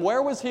 baptism,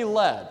 where was he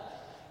led?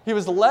 He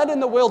was led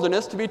in the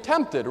wilderness to be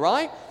tempted,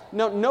 right?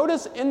 Now,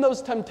 notice in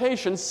those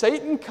temptations,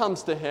 Satan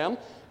comes to him,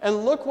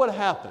 and look what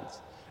happens.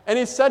 And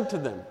he said to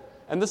them,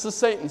 and this is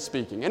Satan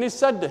speaking, and he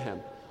said to him,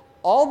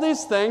 all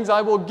these things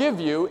I will give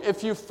you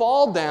if you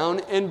fall down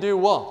and do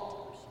what?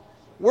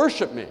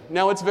 Worship me.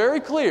 Now, it's very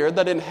clear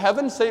that in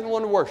heaven, Satan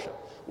wanted worship.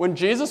 When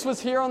Jesus was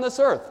here on this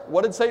earth,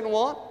 what did Satan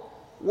want?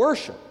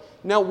 Worship.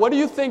 Now, what do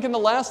you think in the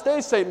last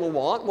days Satan will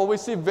want? Well, we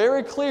see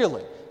very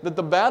clearly that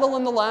the battle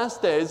in the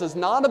last days is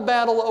not a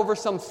battle over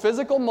some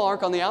physical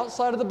mark on the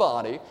outside of the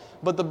body,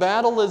 but the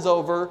battle is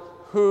over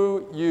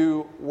who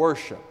you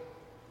worship.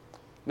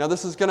 Now,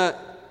 this is going to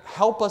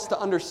help us to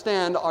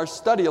understand our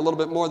study a little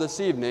bit more this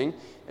evening,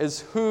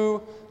 is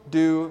who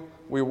do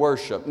we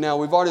worship? Now,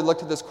 we've already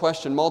looked at this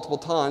question multiple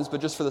times,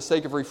 but just for the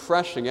sake of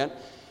refreshing it,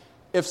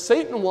 if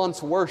Satan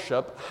wants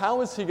worship,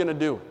 how is he going to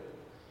do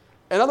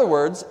it? In other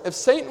words, if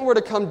Satan were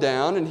to come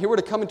down and he were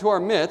to come into our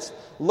midst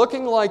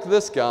looking like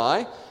this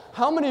guy,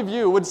 how many of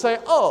you would say,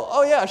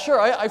 oh yeah, sure,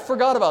 I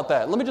forgot about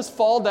that. Let me just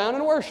fall down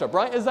and worship,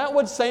 right? Is that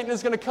what Satan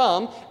is going to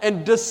come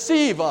and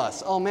deceive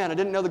us? Oh man, I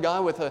didn't know the guy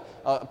with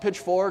a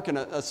pitchfork and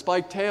a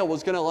spiked tail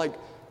was going to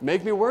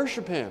make me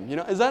worship him. You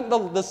know, is that the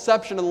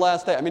deception of the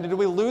last day? I mean, did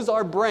we lose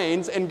our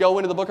brains and go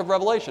into the book of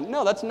Revelation?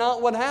 No, that's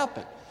not what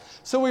happened.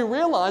 So we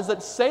realize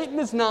that Satan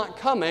is not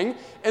coming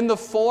in the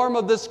form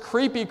of this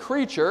creepy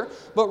creature,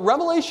 but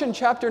Revelation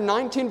chapter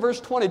 19, verse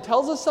 20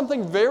 tells us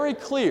something very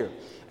clear.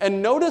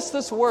 And notice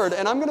this word,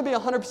 and I'm going to be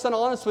 100%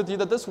 honest with you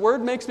that this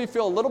word makes me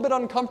feel a little bit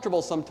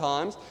uncomfortable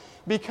sometimes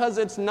because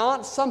it's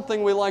not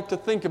something we like to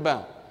think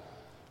about.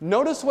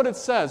 Notice what it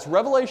says,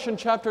 Revelation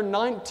chapter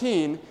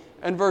 19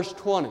 and verse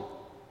 20.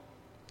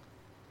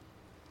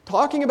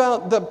 Talking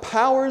about the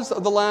powers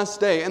of the last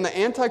day and the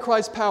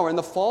Antichrist power and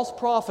the false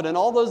prophet and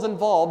all those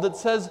involved, it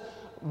says,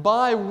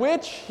 by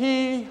which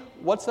he,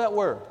 what's that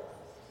word?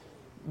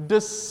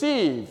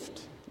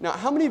 Deceived. Now,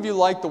 how many of you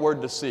like the word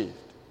deceived?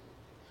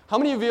 How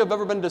many of you have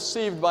ever been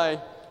deceived by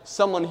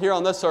someone here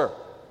on this earth?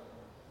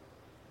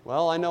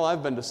 Well, I know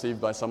I've been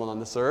deceived by someone on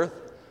this earth.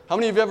 How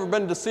many of you have ever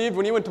been deceived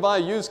when you went to buy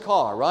a used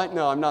car, right?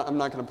 No, I'm not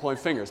going to point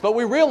fingers. But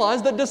we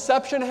realize that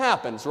deception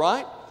happens,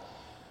 right?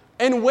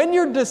 And when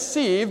you're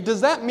deceived,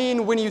 does that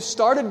mean when you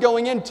started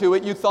going into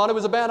it, you thought it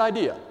was a bad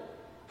idea?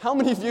 How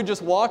many of you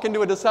just walk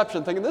into a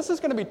deception thinking, this is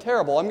going to be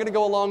terrible, I'm going to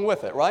go along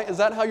with it, right? Is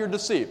that how you're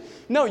deceived?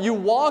 No, you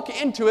walk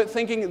into it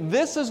thinking,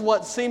 this is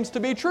what seems to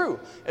be true.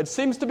 It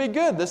seems to be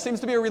good. This seems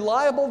to be a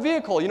reliable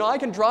vehicle. You know, I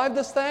can drive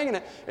this thing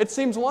and it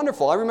seems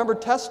wonderful. I remember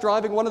test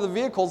driving one of the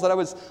vehicles that I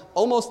was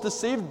almost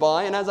deceived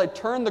by, and as I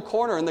turned the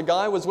corner, and the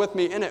guy was with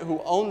me in it who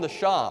owned the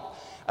shop,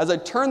 as I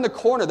turned the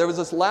corner, there was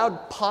this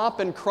loud pop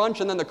and crunch,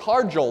 and then the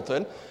car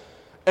jolted,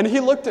 and he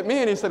looked at me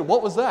and he said,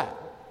 what was that?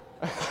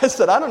 I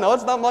said, I don't know,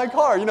 it's not my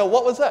car. You know,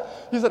 what was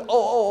that? He said,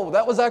 oh,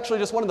 that was actually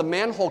just one of the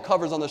manhole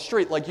covers on the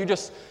street. Like you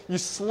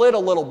slid a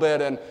little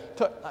bit and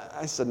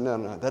I said,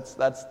 no,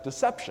 that's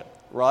deception,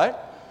 right?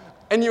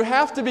 And you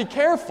have to be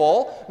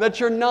careful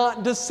that you're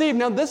not deceived.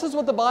 Now, this is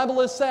what the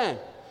Bible is saying.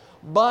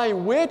 By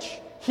which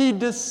he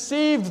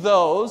deceived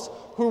those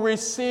who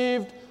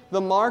received the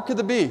mark of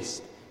the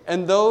beast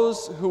and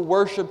those who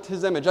worshiped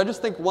his image. I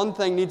just think one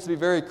thing needs to be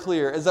very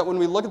clear is that when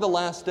we look at the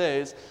last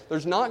days,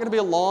 there's not going to be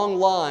a long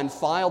line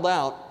filed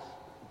out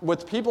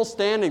with people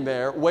standing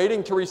there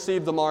waiting to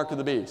receive the mark of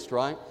the beast,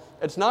 right?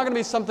 It's not going to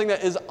be something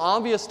that is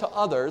obvious to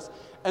others.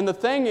 And the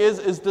thing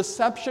is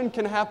deception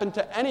can happen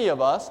to any of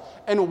us.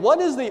 And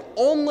what is the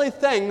only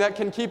thing that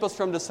can keep us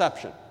from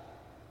deception?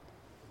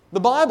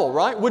 The Bible,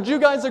 right? Would you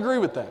guys agree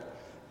with that?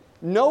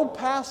 No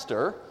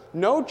pastor,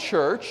 no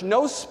church,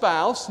 no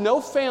spouse, no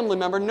family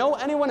member, no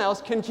anyone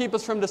else can keep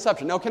us from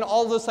deception. Now, can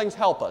all those things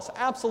help us?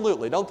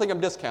 Absolutely. Don't think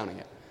I'm discounting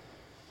it.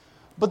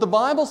 But the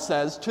Bible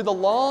says, to the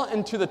law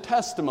and to the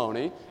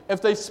testimony,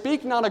 if they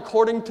speak not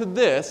according to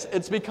this,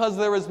 it's because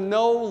there is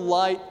no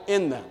light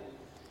in them.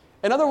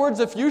 In other words,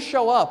 if you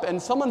show up and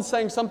someone's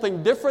saying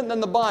something different than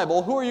the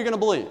Bible, who are you going to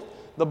believe?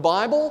 The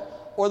Bible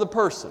or the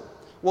person?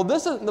 Well,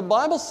 the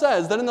Bible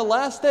says that in the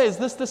last days,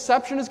 this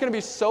deception is going to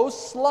be so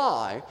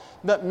sly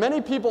that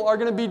many people are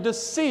going to be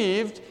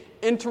deceived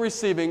into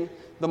receiving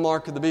the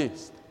mark of the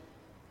beast.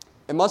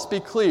 It must be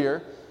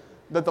clear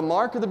that the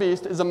mark of the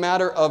beast is a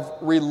matter of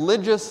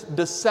religious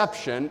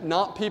deception,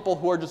 not people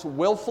who are just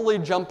willfully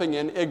jumping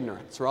in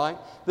ignorance, right?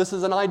 This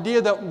is an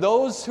idea that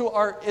those who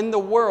are in the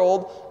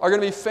world are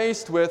going to be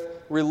faced with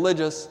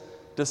religious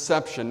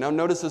deception. Now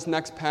notice this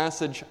next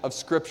passage of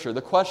Scripture.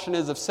 The question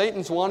is, if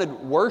Satan's wanted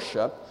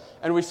worship,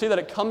 and we see that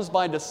it comes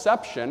by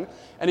deception,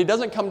 and he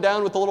doesn't come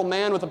down with a little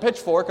man with a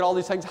pitchfork and all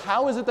these things,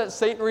 how is it that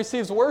Satan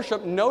receives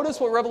worship? Notice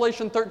what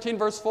Revelation 13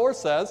 verse 4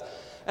 says.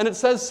 And it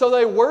says, so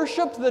they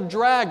worshiped the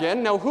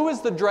dragon. Now, who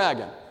is the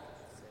dragon?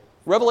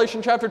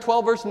 Revelation chapter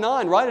 12, verse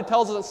 9, right? It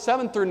tells us,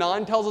 7 through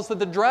 9, tells us that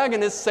the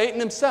dragon is Satan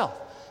himself.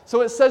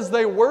 So it says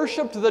they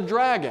worshiped the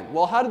dragon.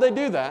 Well, how did they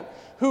do that?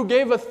 Who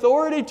gave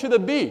authority to the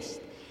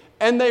beast.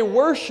 And they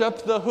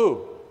worshiped the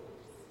who?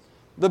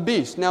 The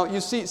beast. Now,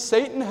 you see,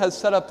 Satan has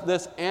set up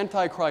this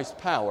Antichrist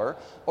power,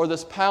 or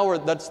this power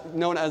that's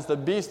known as the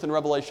beast in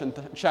Revelation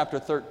chapter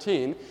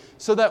 13,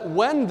 so that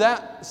when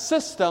that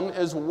system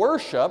is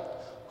worshiped,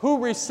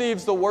 who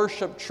receives the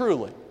worship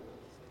truly?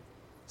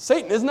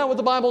 Satan. Isn't that what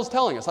the Bible is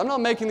telling us? I'm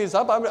not making these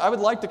up. I would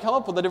like to come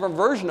up with a different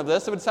version of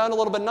this. It would sound a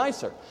little bit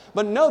nicer.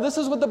 But no, this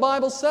is what the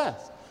Bible says.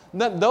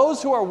 That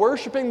those who are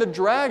worshiping the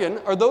dragon,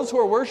 or those who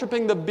are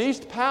worshiping the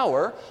beast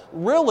power,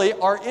 really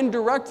are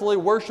indirectly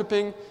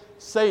worshiping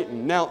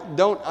Satan. Now,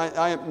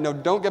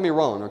 don't get me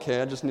wrong,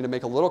 okay? I just need to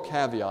make a little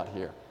caveat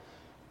here.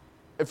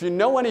 If you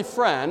know any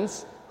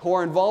friends who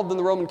are involved in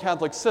the Roman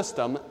Catholic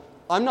system,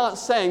 I'm not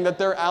saying that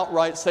they're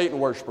outright Satan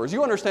worshipers.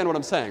 You understand what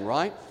I'm saying,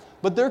 right?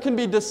 But there can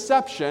be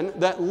deception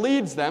that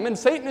leads them, and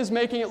Satan is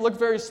making it look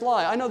very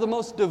sly. I know the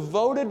most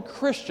devoted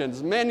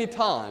Christians many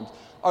times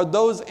are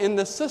those in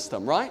this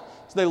system, right?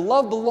 So they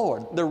love the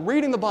Lord. They're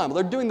reading the Bible.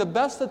 They're doing the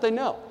best that they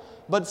know.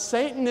 But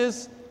Satan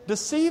is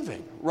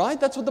deceiving, right?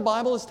 That's what the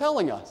Bible is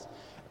telling us.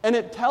 And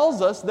it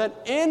tells us that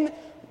in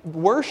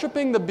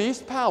worshiping the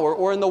beast power,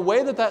 or in the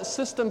way that that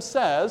system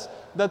says,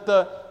 that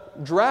the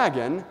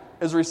dragon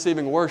is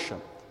receiving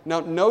worship. Now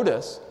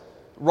notice,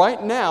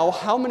 right now,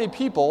 how many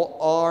people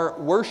are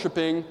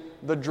worshiping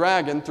the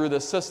dragon through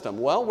this system?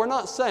 Well, we're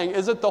not saying,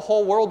 is it the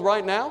whole world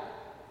right now?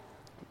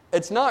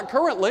 It's not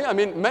currently. I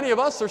mean, many of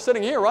us are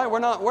sitting here, right? We're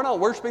not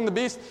worshiping the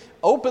beast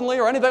openly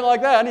or anything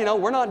like that.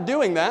 We're not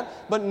doing that.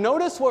 But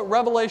notice what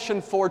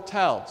Revelation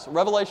foretells.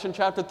 Revelation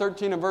chapter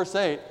 13 and verse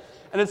 8.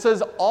 And it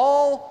says,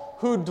 all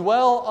who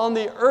dwell on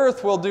the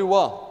earth will do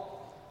what?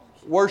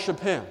 Worship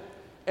him.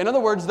 In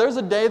other words, there's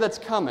a day that's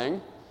coming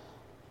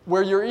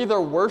where you're either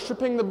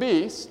worshiping the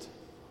beast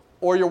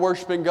or you're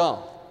worshiping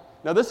God.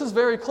 Now this is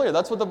very clear.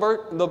 That's what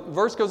the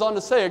verse goes on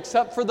to say,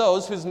 except for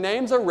those whose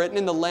names are written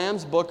in the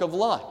Lamb's book of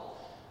life.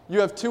 You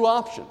have two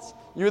options.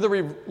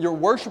 You're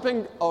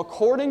worshiping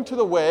according to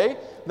the way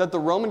that the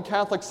Roman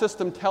Catholic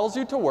system tells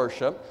you to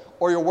worship,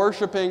 or you're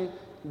worshiping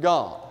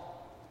God.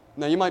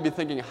 Now you might be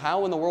thinking,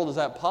 how in the world is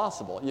that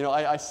possible?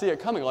 I see it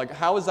coming. Like,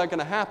 how is that going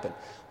to happen?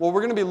 Well,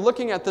 we're going to be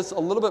looking at this a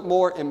little bit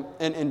more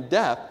in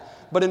depth.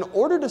 But in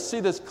order to see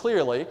this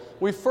clearly,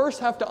 we first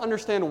have to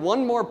understand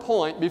one more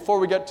point before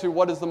we get to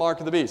what is the mark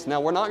of the beast.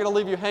 Now, we're not going to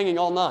leave you hanging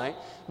all night,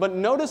 but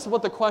notice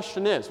what the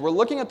question is. We're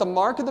looking at the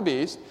mark of the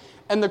beast,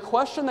 and the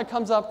question that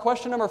comes up,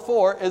 question number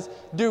 4, is,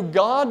 do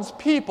God's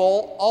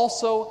people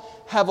also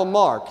have a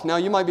mark? Now,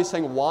 you might be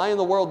saying, why in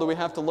the world do we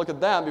have to look at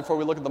that before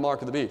we look at the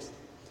mark of the beast?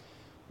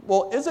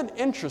 Well, isn't it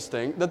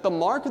interesting that the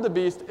mark of the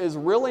beast is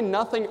really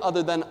nothing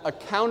other than a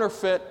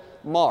counterfeit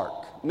mark?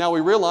 Now,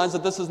 we realize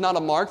that this is not a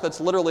mark that's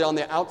literally on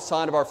the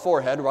outside of our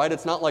forehead, right?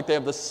 It's not like they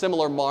have the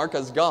similar mark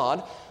as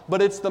God,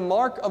 but it's the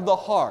mark of the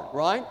heart,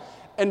 right?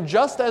 And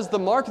just as the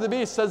mark of the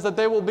beast says that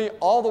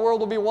all the world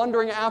will be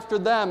wondering after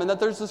them, and that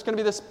there's just going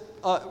to be this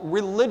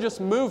religious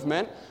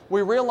movement,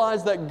 we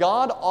realize that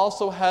God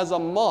also has a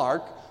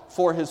mark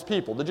for his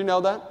people. Did you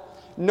know that?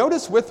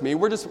 Notice with me,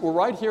 we're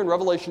right here in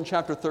Revelation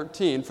chapter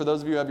 13, for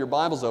those of you who have your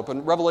Bibles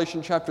open,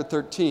 Revelation chapter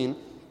 13.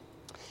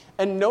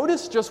 And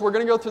notice we're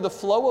going to go through the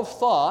flow of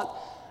thought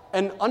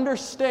and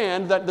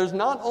understand that there's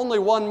not only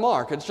one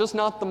mark. It's just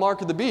not the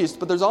mark of the beast,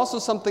 but there's also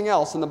something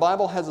else, and the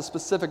Bible has a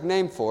specific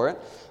name for it.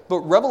 But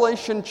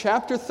Revelation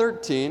chapter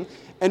 13,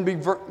 and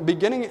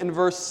beginning in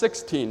verse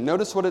 16,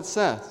 notice what it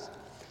says.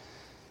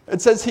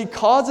 It says, he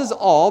causes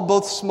all,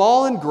 both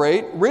small and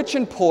great, rich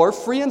and poor,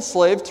 free and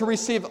slave, to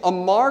receive a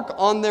mark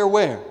on their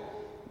where?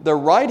 Their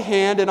right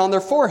hand and on their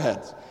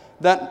foreheads,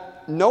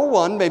 that no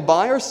one may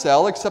buy or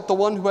sell except the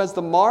one who has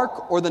the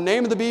mark or the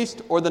name of the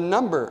beast or the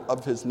number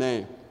of his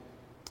name.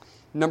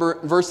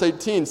 Verse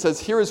 18 says,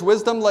 "Here is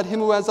wisdom, let him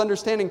who has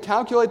understanding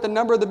calculate the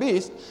number of the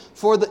beast,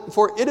 for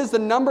it is the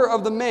number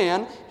of the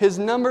man, his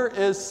number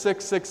is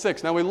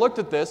 666. Now we looked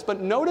at this,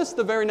 but notice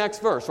the very next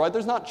verse, right?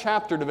 There's not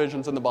chapter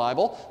divisions in the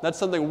Bible. That's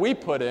something we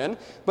put in.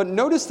 But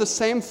notice the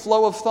same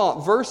flow of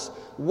thought. Verse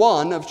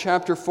 1 of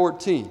chapter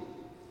 14.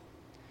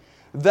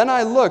 "Then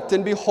I looked,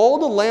 and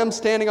behold, a lamb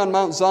standing on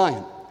Mount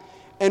Zion,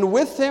 and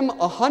with him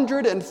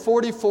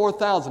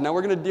 144,000. Now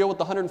we're going to deal with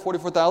the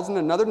 144,000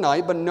 another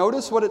night, but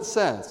notice what it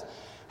says.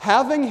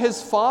 "Having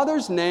his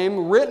father's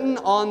name written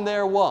on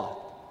their" what?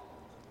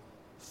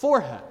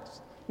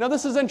 Foreheads. Now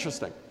this is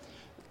interesting.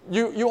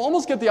 You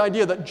almost get the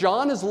idea that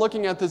John is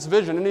looking at this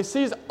vision and he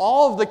sees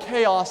all of the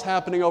chaos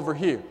happening over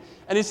here.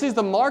 And he sees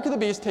the mark of the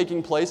beast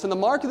taking place, and the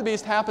mark of the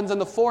beast happens in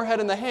the forehead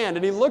and the hand.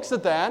 And he looks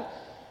at that,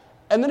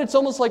 and then it's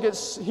almost like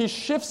he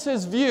shifts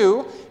his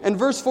view. In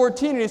verse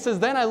 14, and he says,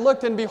 "Then I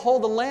looked, and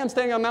behold, a lamb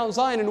standing on Mount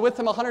Zion, and with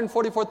him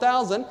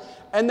 144,000,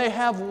 and they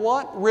have"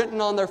 what written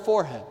on their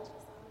foreheads?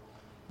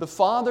 The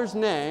Father's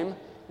name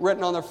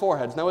written on their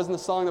foreheads. Now, isn't the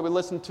song that we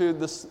listened to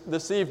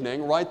this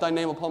evening, "Write thy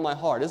name upon my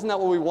heart"? Isn't that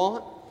what we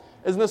want?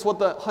 Isn't this what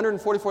the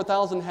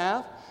 144,000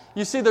 have?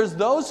 You see, there's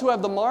those who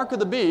have the mark of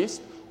the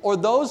beast, or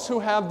those who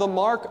have the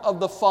mark of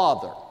the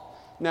Father.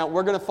 Now,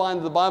 we're going to find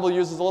that the Bible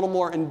uses a little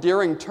more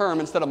endearing term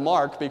instead of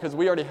mark, because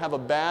we already have a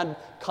bad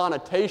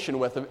connotation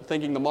with it,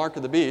 thinking the mark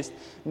of the beast.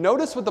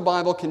 Notice what the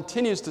Bible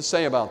continues to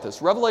say about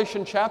this.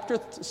 Revelation chapter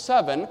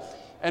 7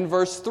 and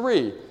verse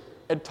 3.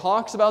 It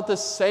talks about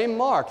this same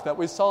mark that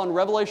we saw in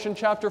Revelation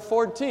chapter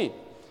 14.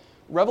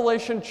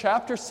 Revelation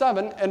chapter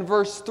 7 and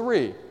verse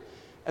 3.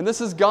 And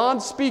this is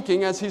God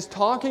speaking as he's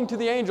talking to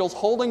the angels,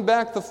 holding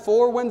back the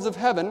four winds of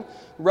heaven.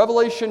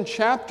 Revelation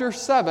chapter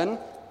 7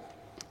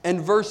 and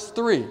verse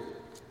 3.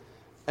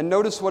 And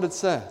notice what it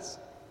says.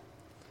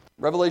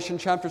 Revelation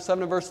chapter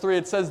 7 and verse 3,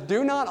 it says,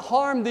 "Do not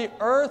harm the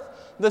earth,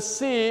 the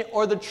sea,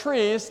 or the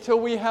trees till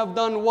we have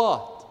done"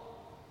 what?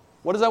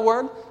 What is that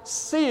word?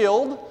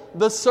 "Sealed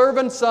the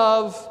servants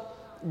of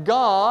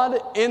God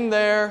in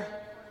their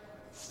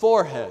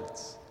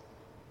foreheads."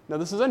 Now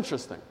this is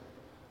interesting.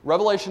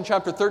 Revelation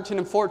chapter 13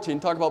 and 14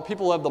 talk about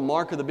people who have the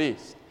mark of the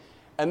beast.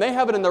 And they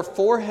have it in their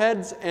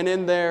foreheads and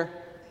in their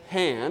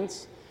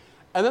hands.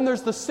 And then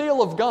there's the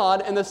seal of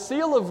God, and the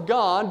seal of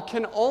God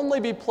can only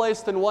be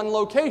placed in one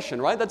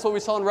location, right? That's what we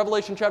saw in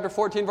Revelation chapter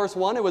 14, verse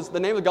 1. It was the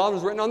name of God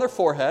was written on their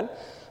forehead.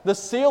 The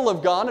seal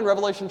of God in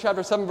Revelation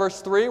chapter 7,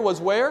 verse 3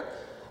 was where?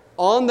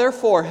 On their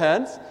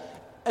foreheads.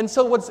 And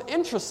so what's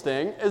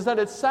interesting is that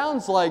it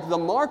sounds like the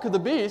mark of the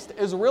beast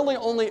is really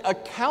only a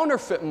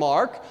counterfeit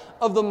mark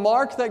of the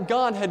mark that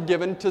God had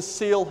given to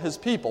seal his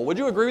people. Would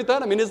you agree with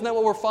that? I mean, isn't that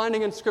what we're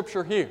finding in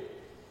Scripture here?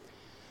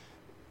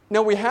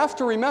 Now, we have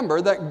to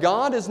remember that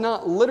God is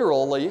not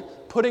literally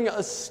putting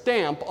a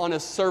stamp on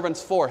his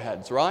servants'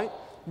 foreheads, right?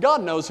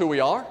 God knows who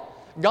we are.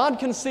 God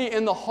can see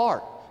in the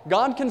heart.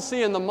 God can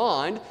see in the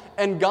mind.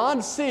 And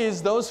God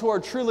sees those who are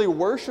truly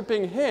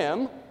worshiping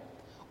him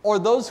or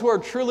those who are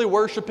truly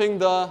worshiping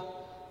the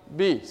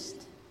beast.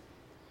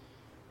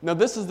 Now,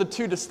 this is the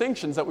two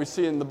distinctions that we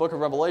see in the book of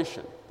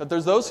Revelation. That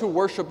there's those who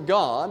worship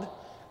God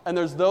and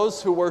there's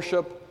those who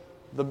worship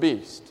the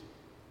beast.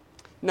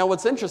 Now,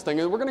 what's interesting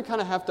is we're going to kind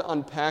of have to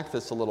unpack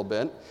this a little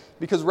bit,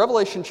 because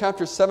Revelation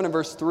chapter 7 and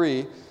verse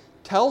 3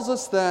 tells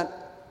us that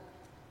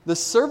the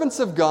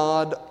servants of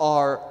God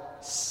are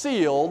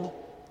sealed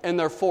in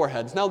their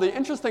foreheads. Now, the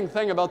interesting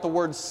thing about the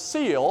word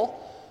seal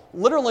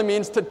literally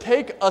means to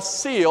take a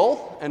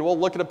seal, and we'll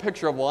look at a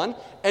picture of one,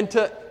 and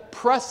to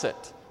press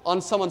it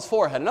on someone's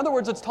forehead. In other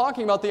words, it's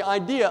talking about the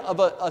idea of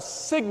a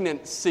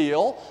signet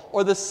seal,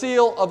 or the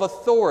seal of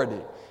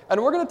authority.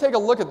 And we're going to take a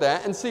look at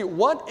that and see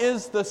what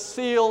is the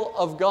seal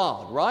of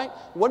God, right?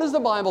 What does the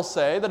Bible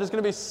say that is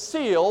going to be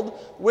sealed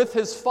with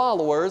his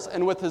followers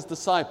and with his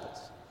disciples?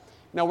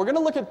 Now, we're going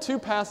to look at two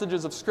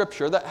passages of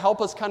Scripture that help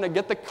us kind of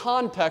get the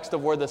context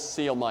of where this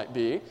seal might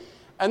be.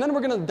 And then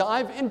we're going to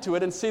dive into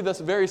it and see the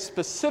very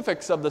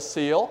specifics of the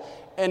seal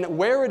and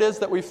where it is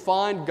that we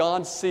find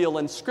God's seal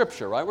in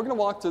Scripture, right? We're going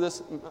to walk through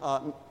this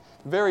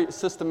very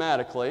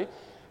systematically.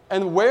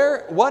 And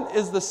what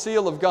is the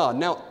seal of God?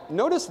 Now,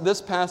 notice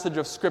this passage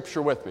of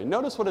Scripture with me.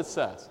 Notice what it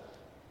says.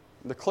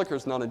 The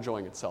clicker's not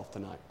enjoying itself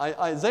tonight.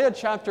 Isaiah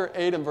chapter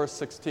 8 and verse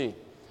 16.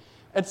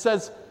 It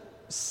says,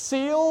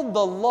 "Seal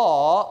the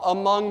law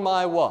among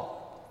my" what?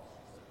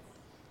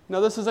 Now,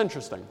 this is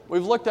interesting.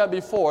 We've looked at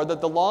before that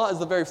the law is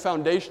the very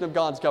foundation of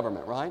God's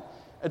government, right?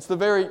 It's the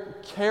very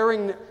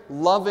caring,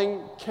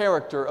 loving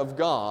character of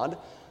God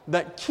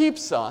that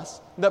keeps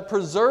us, that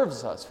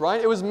preserves us,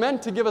 right? It was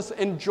meant to give us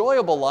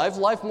enjoyable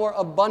life more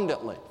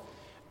abundantly.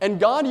 And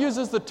God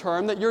uses the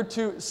term that you're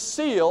to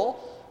seal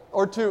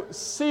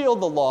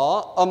the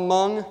law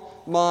among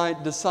my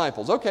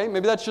disciples. Okay,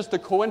 maybe that's just a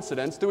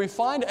coincidence. Do we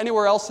find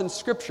anywhere else in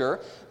Scripture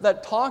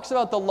that talks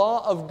about the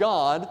law of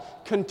God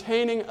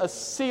containing a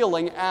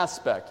sealing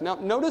aspect? Now,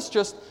 notice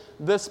just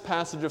this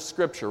passage of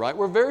Scripture, right?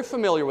 We're very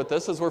familiar with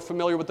this as we're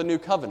familiar with the New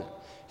Covenant.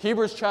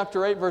 Hebrews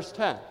chapter 8, verse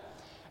 10.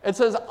 It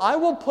says, "I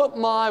will put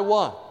my"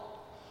 what?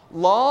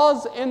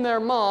 laws in their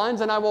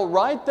minds, and I will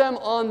write them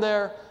on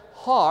their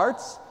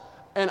hearts,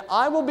 and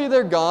I will be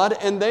their God,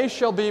 and they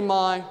shall be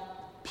my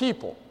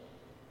people.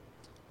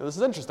 Now, this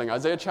is interesting.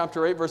 Isaiah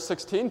chapter 8, verse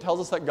 16 tells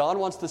us that God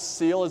wants to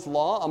seal his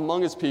law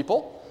among his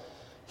people.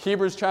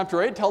 Hebrews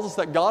chapter 8 tells us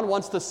that God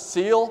wants to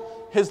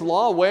seal his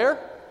law where?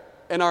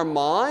 In our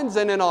minds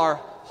and in our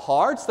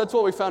hearts. That's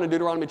what we found in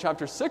Deuteronomy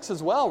chapter 6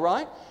 as well,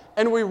 right?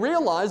 And we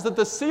realize that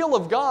the seal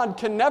of God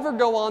can never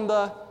go on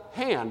the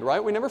hand,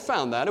 right? We never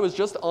found that. It was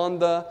just on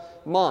the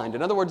mind.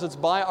 In other words, it's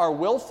by our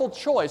willful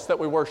choice that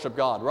we worship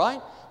God,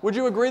 right? Would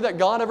you agree that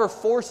God ever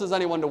forces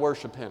anyone to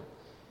worship him?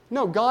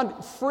 No,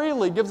 God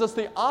freely gives us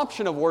the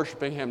option of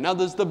worshiping him. Now,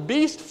 does the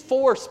beast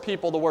force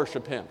people to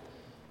worship him?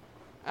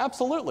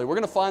 Absolutely. We're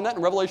going to find that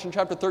in Revelation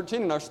chapter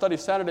 13 in our study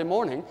Saturday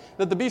morning,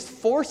 that the beast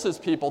forces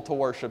people to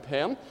worship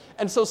him.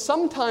 And so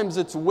sometimes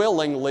it's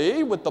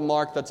willingly with the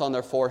mark that's on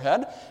their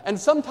forehead, and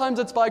sometimes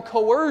it's by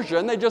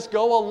coercion. They just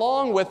go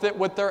along with it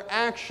with their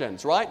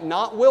actions, right?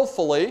 Not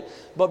willfully,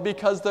 but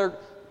because they're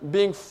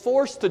being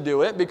forced to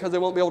do it because they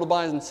won't be able to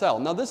buy and sell.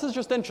 Now, this is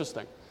just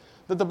interesting,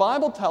 that the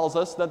Bible tells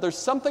us that there's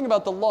something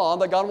about the law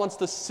that God wants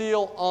to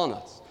seal on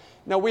us.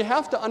 Now, we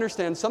have to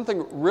understand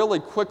something really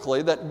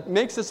quickly that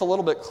makes this a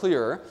little bit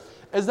clearer,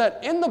 is that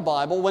in the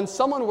Bible, when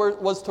someone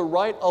was to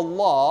write a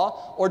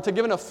law or to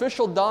give an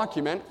official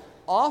document,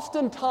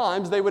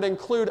 oftentimes they would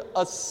include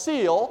a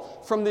seal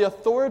from the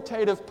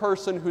authoritative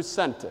person who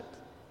sent it.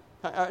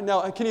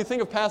 Now, can you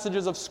think of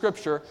passages of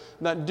Scripture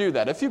that do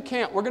that? If you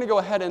can't, we're going to go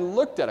ahead and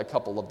look at a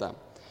couple of them.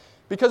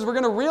 Because we're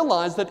going to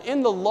realize that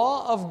in the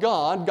law of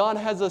God, God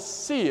has a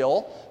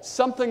seal,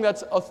 something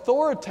that's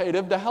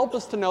authoritative to help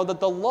us to know that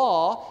the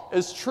law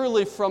is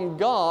truly from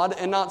God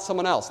and not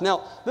someone else.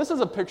 Now, this is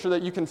a picture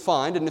that you can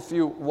find, and if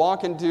you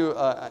walk into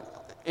an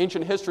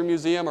ancient history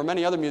museum or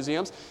many other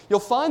museums, you'll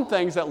find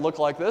things that look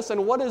like this.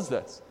 And what is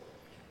this?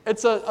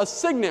 It's a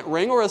signet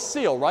ring or a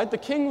seal, right? The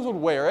kings would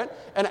wear it,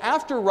 and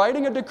after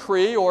writing a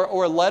decree or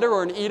a letter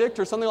or an edict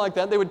or something like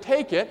that, they would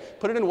take it,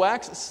 put it in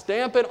wax,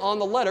 stamp it on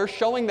the letter,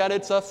 showing that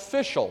it's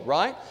official,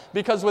 right?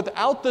 Because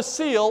without the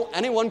seal,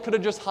 anyone could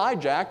have just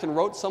hijacked and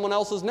wrote someone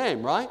else's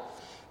name, right?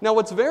 Now,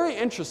 what's very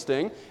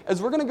interesting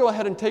is we're going to go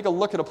ahead and take a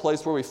look at a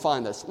place where we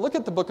find this. Look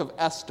at the book of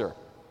Esther.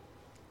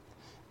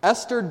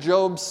 Esther,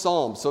 Job,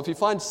 Psalms. So if you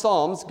find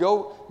Psalms,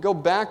 go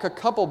back a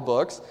couple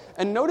books,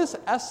 and notice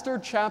Esther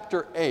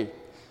chapter 8.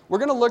 We're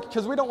going to look,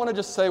 because we don't want to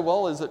just say,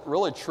 well, is it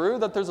really true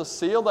that there's a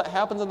seal that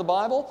happens in the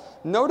Bible?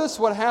 Notice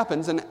what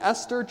happens in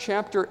Esther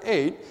chapter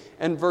 8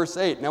 and verse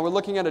 8. Now we're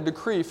looking at a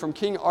decree from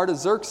King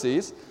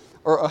Artaxerxes,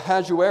 or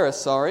Ahasuerus,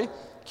 sorry,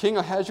 King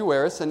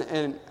Ahasuerus,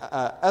 in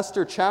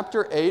Esther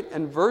chapter 8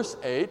 and verse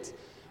 8.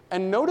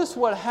 And notice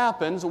what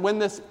happens when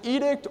this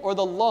edict or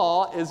the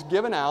law is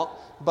given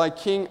out by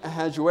King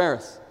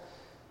Ahasuerus.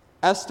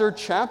 Esther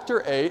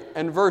chapter 8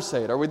 and verse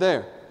 8. Are we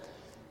there?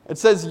 It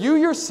says, "You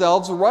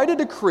yourselves write a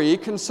decree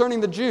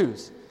concerning the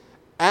Jews,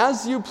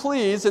 as you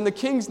please in the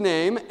king's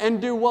name, and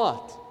do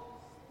what?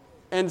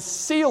 And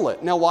seal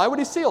it." Now, why would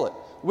he seal it?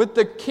 "With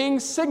the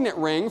king's signet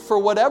ring, for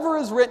whatever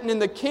is written in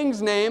the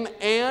king's name,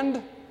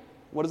 and,"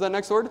 what is that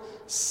next word?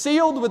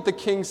 "Sealed with the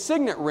king's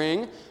signet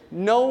ring,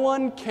 no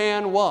one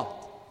can" what?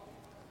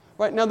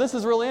 Right, now this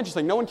is really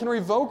interesting. No one can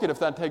revoke it if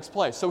that takes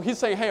place. So he's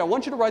saying, hey, I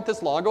want you to write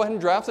this law. Go ahead and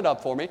draft it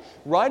up for me.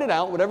 Write it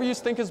out, whatever you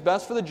think is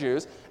best for the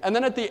Jews. And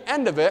then at the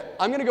end of it,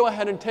 I'm going to go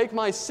ahead and take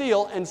my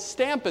seal and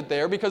stamp it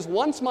there, because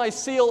once my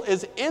seal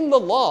is in the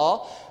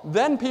law,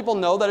 then people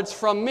know that it's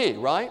from me,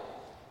 right?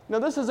 Now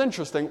this is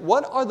interesting.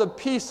 What are the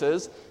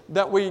pieces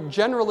that we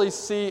generally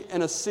see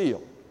in a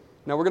seal?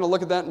 Now we're going to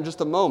look at that in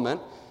just a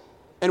moment.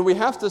 And we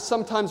have to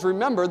sometimes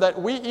remember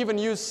that we even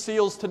use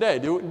seals today,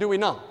 do we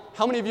not?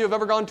 How many of you have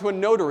ever gone to a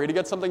notary to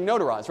get something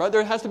notarized, right?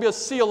 There has to be a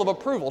seal of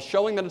approval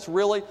showing that it's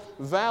really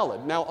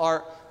valid. Now,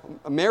 our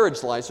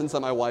marriage license that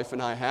my wife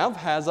and I have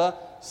has a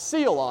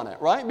seal on it,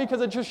 right?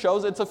 Because it just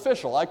shows it's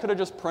official. I could have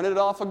just printed it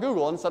off of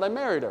Google and said I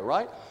married her,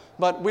 right?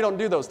 But we don't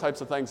do those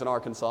types of things in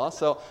Arkansas,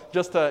 so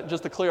just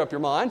to clear up your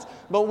minds.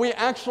 But we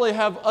actually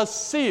have a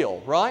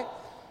seal, right?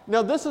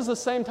 Now, this is the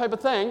same type of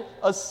thing.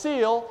 A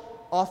seal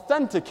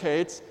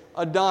authenticates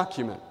a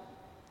document.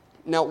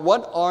 Now,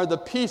 what are the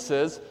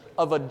pieces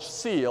of a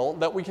seal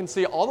that we can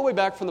see all the way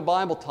back from the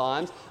Bible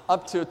times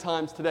up to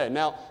times today?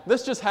 Now,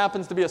 this just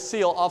happens to be a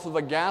seal off of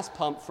a gas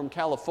pump from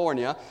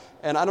California.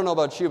 And I don't know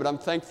about you, but I'm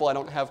thankful I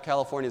don't have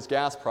California's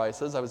gas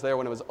prices. I was there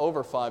when it was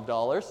over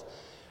 $5.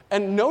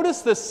 And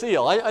notice this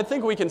seal. I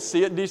think we can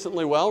see it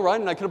decently well, right?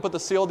 And I could have put the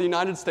seal of the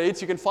United States.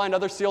 You can find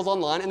other seals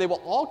online, and they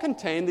will all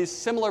contain these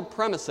similar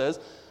premises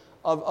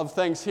of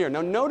things here.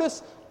 Now,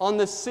 notice on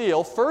this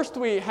seal, first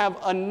we have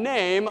a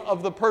name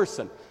of the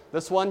person.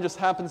 This one just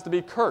happens to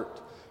be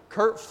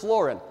Kurt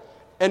Florin.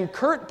 And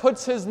Kurt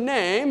puts his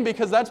name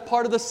because that's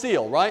part of the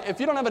seal, right? If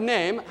you don't have a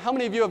name, how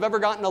many of you have ever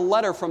gotten a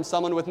letter from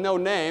someone with no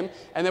name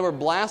and they were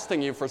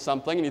blasting you for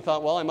something and you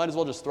thought, well, I might as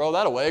well just throw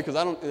that away because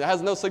it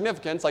has no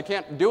significance. I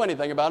can't do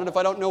anything about it if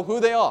I don't know who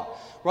they are,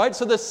 right?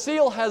 So the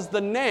seal has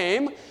the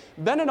name.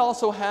 Then it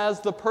also has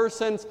the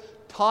person's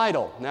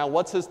title. Now,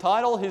 what's his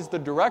title? He's the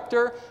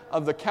director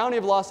of the County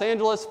of Los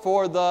Angeles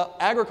for the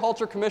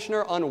Agriculture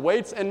Commissioner on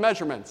Weights and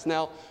Measurements.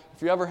 Now,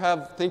 if you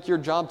ever think your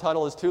job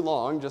title is too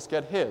long, just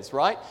get his,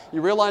 right?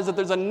 You realize that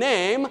there's a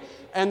name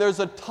and there's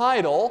a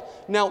title.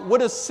 Now,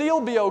 would a seal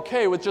be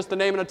okay with just a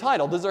name and a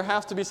title? Does there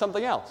have to be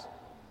something else?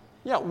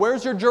 Yeah,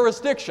 where's your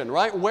jurisdiction,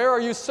 right? Where are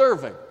you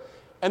serving?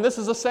 And this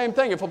is the same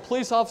thing. If a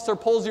police officer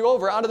pulls you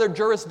over out of their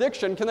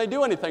jurisdiction, can they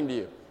do anything to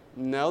you?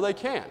 No, they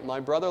can't. My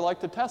brother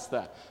liked to test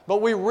that.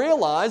 But we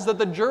realize that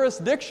the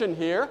jurisdiction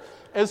here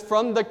is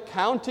from the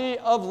County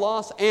of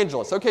Los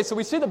Angeles. Okay, so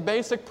we see the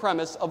basic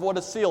premise of what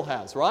a seal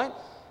has, right?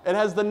 It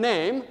has the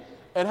name,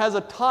 it has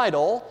a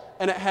title,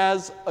 and it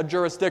has a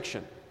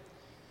jurisdiction.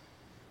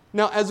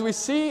 Now, as we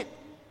see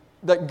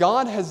that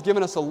God has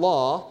given us a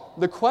law,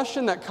 the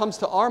question that comes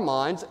to our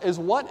minds is,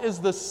 what is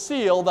the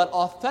seal that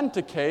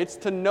authenticates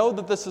to know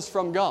that this is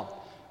from God?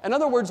 In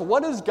other words,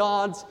 what is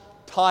God's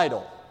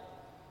title?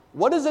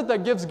 What is it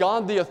that gives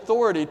God the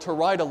authority to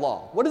write a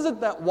law?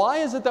 Why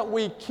is it that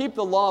we keep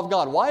the law of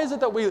God? Why is it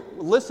that we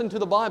listen to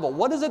the Bible?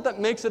 What is it that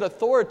makes it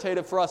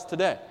authoritative for us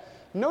today?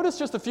 Notice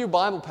just a few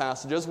Bible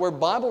passages where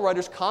Bible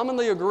writers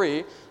commonly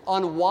agree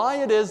on why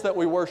it is that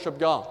we worship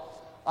God.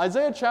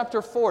 Isaiah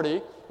chapter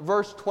 40,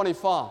 verse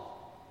 25.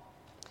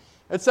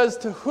 It says,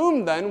 "To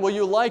whom then will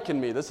you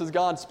liken me?" This is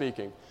God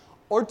speaking.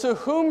 "Or to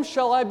whom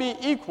shall I be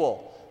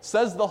equal?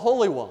 Says the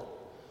Holy One.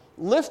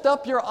 Lift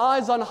up your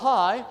eyes on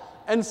high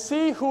and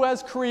see who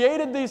has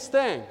created these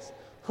things,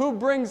 who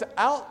brings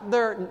out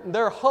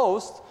their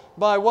host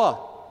by what?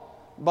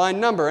 By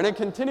number." And it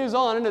continues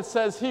on and it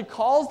says, "He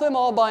calls them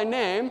all by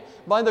name,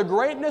 by the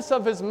greatness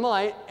of his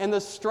might and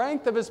the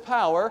strength of his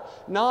power,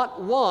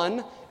 not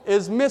one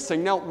is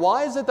missing." Now,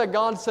 why is it that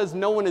God says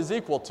no one is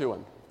equal to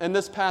him in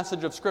this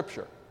passage of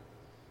Scripture?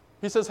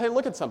 He says, hey,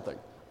 look at something.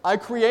 I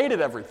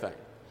created everything.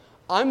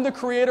 I'm the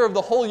creator of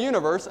the whole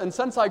universe, and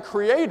since I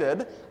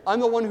created, I'm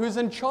the one who's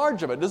in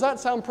charge of it. Does that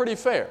sound pretty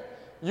fair?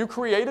 You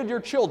created your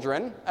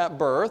children at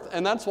birth,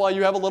 and that's why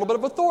you have a little bit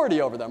of authority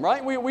over them,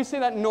 right? We see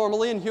that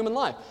normally in human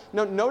life.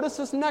 Now, notice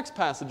this next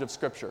passage of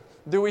Scripture.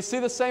 Do we see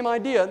the same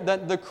idea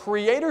that the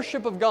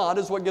creatorship of God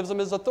is what gives him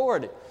his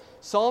authority?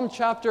 Psalm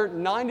chapter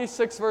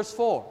 96, verse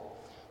 4.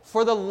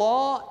 For the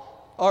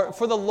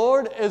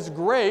Lord is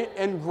great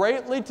and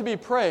greatly to be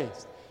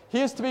praised.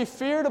 He is to be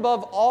feared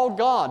above all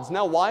gods.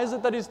 Now, why is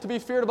it that he's to be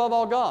feared above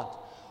all gods?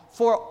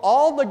 For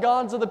all the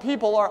gods of the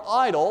people are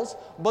idols,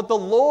 but the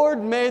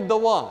Lord made the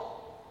what?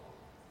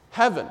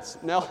 Heavens.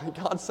 Now,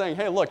 God's saying,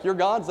 hey, look, your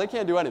gods, they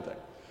can't do anything.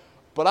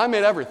 But I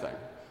made everything.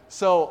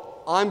 So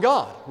I'm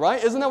God,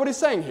 right? Isn't that what he's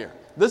saying here?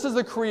 This is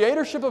the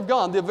creatorship of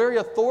God. The very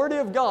authority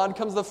of God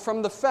comes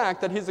from the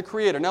fact that he's the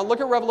creator. Now, look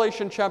at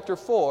Revelation chapter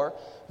 4,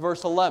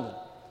 verse 11.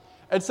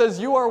 It says,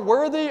 "You are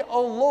worthy,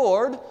 O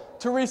Lord,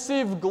 to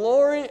receive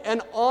glory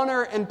and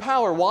honor and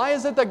power." Why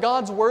is it that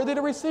God's worthy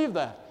to receive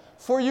that?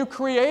 "For you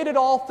created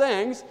all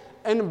things,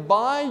 and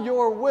by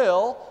your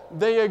will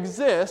they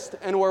exist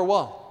and were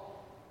what?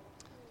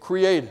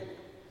 Created."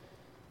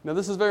 Now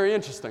this is very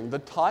interesting. The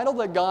title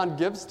that God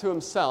gives to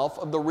himself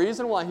of the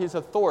reason why he's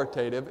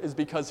authoritative is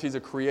because he's a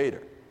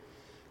creator.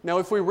 Now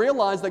if we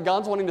realize that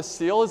God's wanting to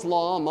seal his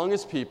law among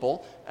his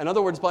people, in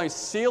other words, by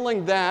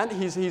sealing that,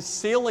 he's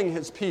sealing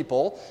his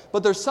people,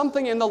 but there's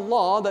something in the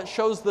law that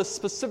shows the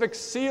specific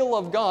seal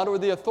of God or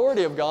the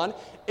authority of God.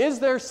 Is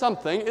there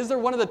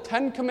one of the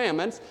 10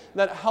 commandments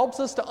that helps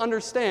us to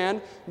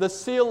understand the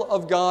seal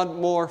of God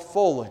more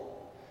fully?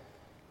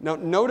 Now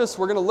notice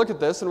we're going to look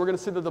at this and we're going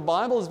to see that the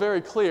Bible is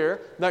very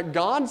clear that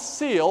God's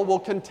seal will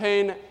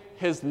contain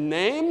his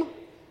name,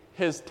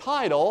 his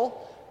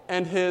title,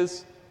 and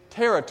his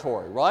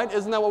territory, right?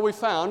 Isn't that what we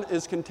found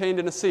is contained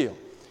in a seal?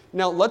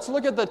 Now let's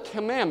look at the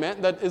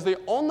commandment that is the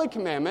only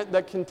commandment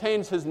that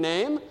contains his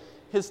name,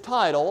 his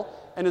title,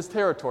 and his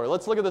territory.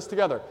 Let's look at this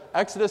together.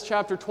 Exodus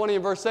chapter 20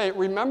 and verse 8.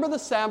 "Remember the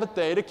Sabbath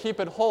day to keep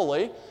it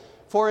holy,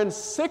 for in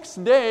 6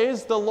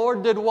 days the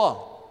Lord did what?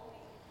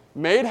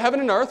 Made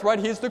heaven and earth," right?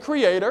 He's the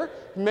creator.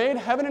 Made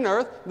heaven and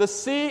earth, the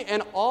sea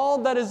and all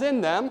that is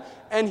in them,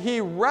 and he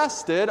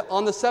rested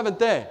on the 7th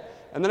day.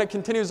 And then it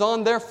continues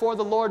on, "Therefore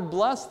the Lord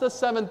blessed the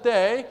 7th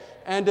day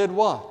and did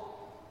what?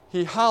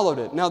 He hallowed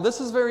it." Now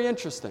this is very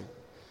interesting.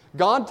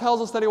 God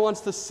tells us that he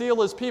wants to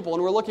seal his people,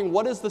 and we're looking,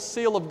 what is the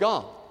seal of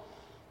God?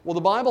 Well,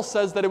 the Bible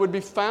says that it would be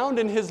found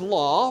in his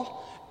law,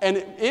 and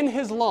in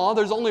his law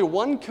there's only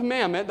one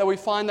commandment that we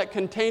find that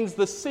contains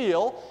the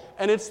seal,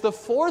 and it's the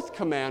 4th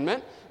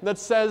commandment that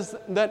says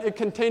that it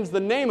contains the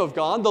name of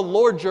God, the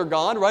Lord your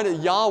God, right?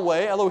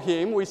 Yahweh,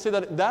 Elohim. We see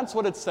that that's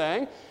what it's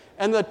saying.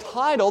 And the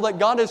title that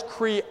God is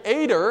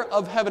creator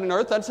of heaven and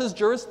earth, that's his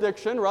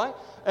jurisdiction, right?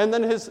 And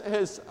then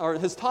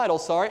his title,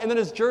 sorry. And then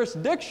his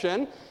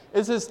jurisdiction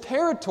is his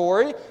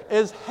territory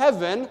is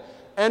heaven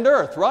and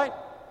earth, right?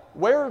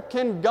 Where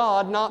can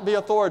God not be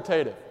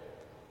authoritative?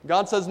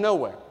 God says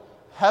nowhere.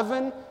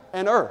 Heaven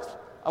and earth.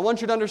 I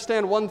want you to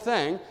understand one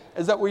thing,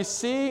 is that we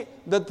see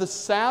that the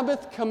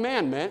Sabbath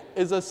commandment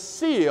is a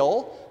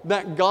seal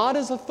that God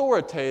is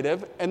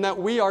authoritative and that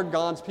we are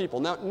God's people.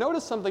 Now,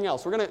 notice something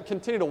else. We're going to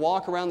continue to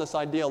walk around this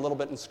idea a little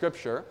bit in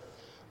Scripture.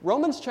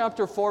 Romans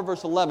chapter 4,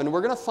 verse 11, we're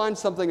going to find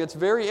something that's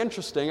very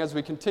interesting as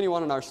we continue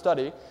on in our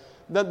study,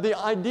 that the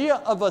idea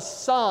of a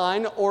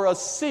sign or a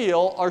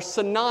seal are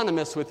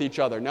synonymous with each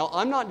other. Now,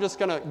 I'm not just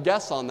going to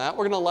guess on that.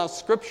 We're going to allow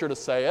Scripture to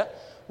say it.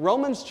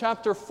 Romans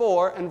chapter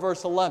 4 and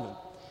verse 11.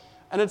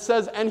 And it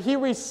says, and he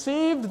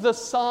received the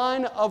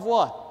sign of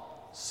what?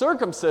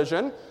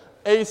 Circumcision,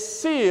 a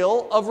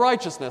seal of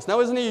righteousness. Now,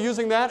 isn't he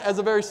using that as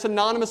a very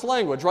synonymous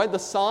language, right? The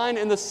sign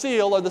and the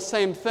seal are the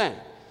same thing.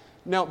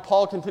 Now,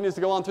 Paul continues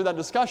to go on through that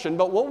discussion,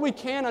 but what we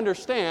can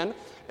understand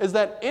is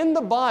that in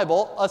the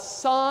Bible, a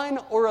sign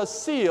or a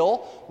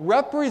seal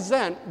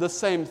represent the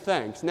same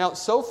things. Now,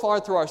 so far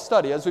through our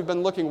study, as we've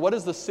been looking, what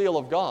is the seal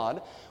of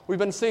God? We've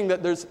been seeing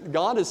that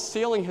God is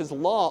sealing His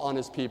law on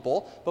His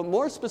people, but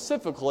more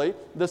specifically,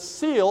 the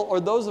seal, or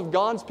those of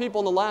God's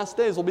people in the last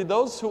days, will be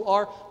those who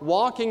are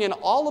walking in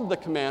all of the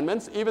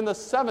commandments, even the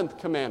seventh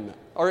commandment,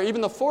 or even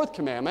the fourth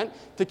commandment,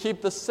 to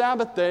keep the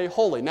Sabbath day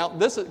holy. Now,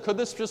 could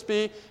this just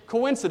be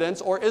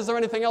coincidence, or is there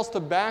anything else to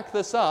back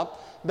this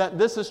up, that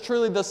this is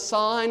truly the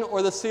sign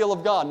or the seal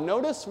of God?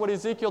 Notice what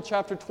Ezekiel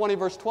chapter 20,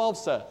 verse 12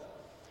 says.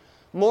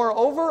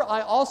 Moreover,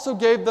 I also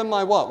gave them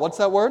my what? What's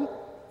that word?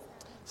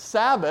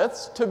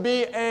 Sabbaths, to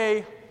be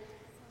a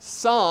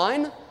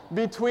sign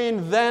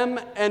between them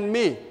and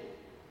me.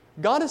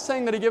 God is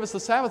saying that He gave us the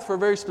Sabbath for a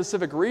very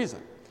specific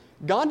reason.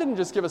 God didn't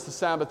just give us the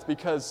Sabbath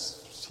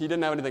because He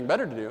didn't have anything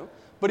better to do,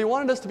 but He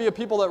wanted us to be a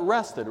people that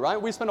rested,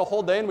 right? We spent a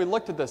whole day and we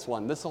looked at this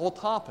whole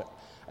topic.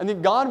 And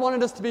then God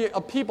wanted us to be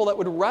a people that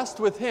would rest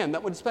with Him,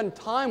 that would spend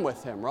time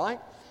with Him, right?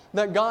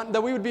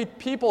 That we would be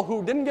people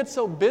who didn't get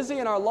so busy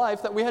in our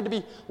life that we had to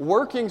be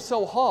working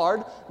so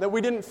hard that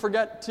we didn't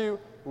forget to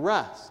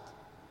rest.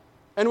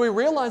 And we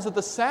realize that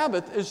the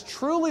Sabbath is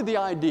truly the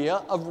idea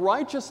of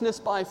righteousness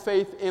by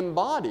faith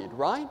embodied,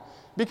 right?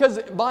 Because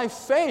by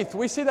faith,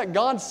 we see that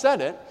God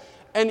said it,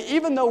 and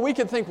even though we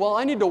could think, well,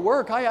 I need to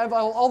work, I have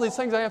all these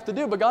things I have to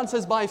do, but God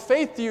says, by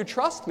faith do you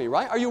trust me,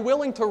 right? Are you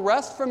willing to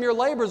rest from your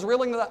labors,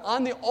 realizing that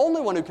I'm the only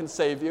one who can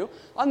save you,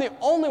 I'm the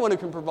only one who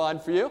can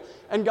provide for you,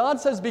 and God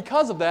says,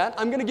 because of that,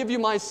 I'm going to give you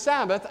my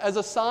Sabbath as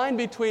a sign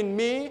between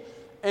me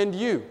and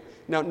you.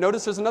 Now,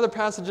 notice there's another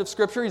passage of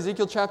Scripture,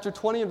 Ezekiel chapter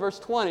 20 and verse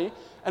 20,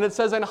 and it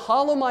says, and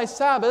hallow my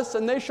Sabbaths,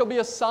 and they shall be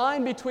a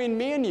sign between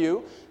me and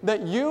you,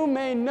 that you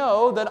may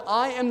know that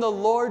I am the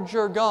Lord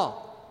your God.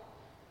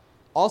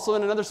 Also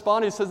in another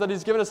spot, he says that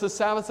He's given us the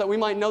Sabbath that we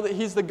might know that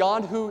He's the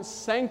God who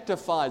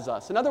sanctifies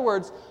us. In other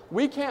words,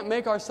 we can't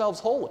make ourselves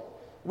holy.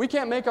 We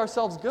can't make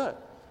ourselves good.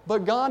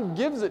 But God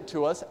gives it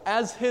to us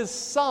as His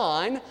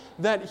sign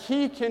that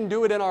He can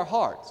do it in our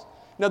hearts.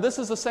 Now, this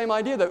is the same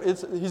idea that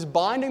He's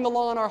binding the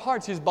law on our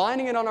hearts. He's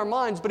binding it on our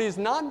minds, but He's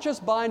not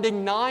just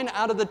binding 9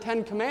 out of the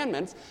 10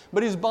 commandments,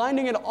 but He's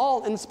binding it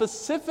all, and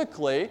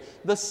specifically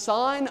the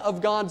sign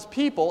of God's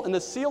people and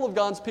the seal of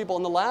God's people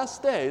in the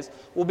last days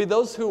will be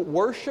those who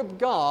worship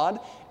God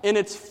in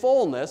its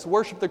fullness,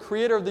 worship the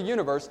Creator of the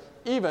universe,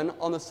 even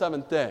on the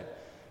seventh day.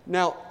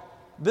 Now,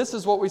 this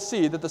is what we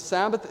see, that the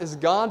Sabbath is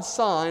God's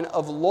sign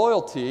of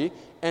loyalty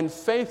and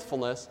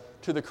faithfulness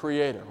to the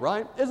Creator,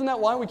 right? Isn't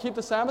that why we keep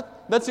the Sabbath?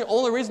 That's the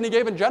only reason He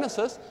gave in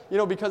Genesis.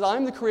 Because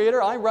I'm the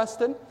Creator, I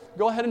rested.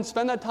 Go ahead and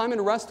spend that time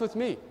and rest with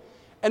me.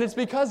 And it's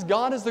because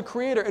God is the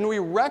Creator and we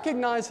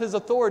recognize His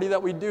authority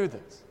that we do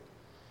this.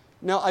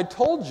 Now, I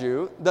told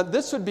you that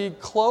this would be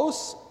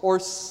close or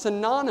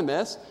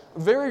synonymous,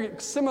 very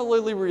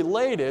similarly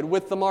related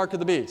with the mark of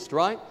the beast,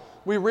 right?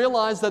 We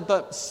realize that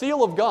the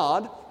seal of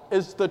God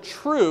is the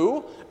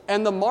true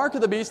and the mark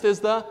of the beast is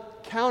the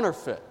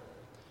counterfeit.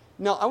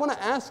 Now, I want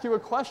to ask you a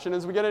question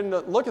as we get into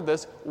look at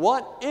this.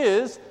 What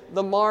is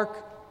the mark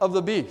of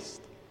the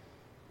beast?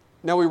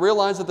 Now, we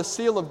realize that the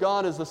seal of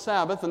God is the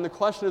Sabbath, and the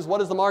question is,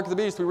 what is the mark of the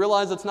beast? We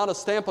realize it's not a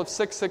stamp of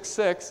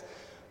 666,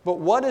 but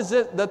what is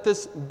it that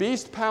this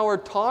beast power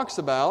talks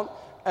about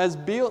as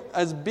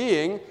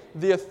being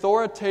the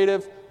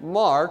authoritative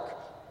mark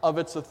of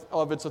its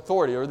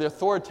authority, or the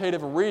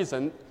authoritative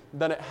reason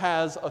that it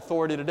has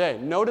authority today?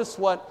 Notice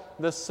what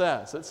this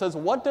says. It says,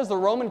 what does the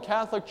Roman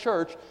Catholic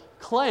Church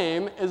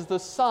claim is the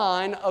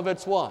sign of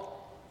its what?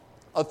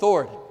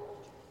 Authority.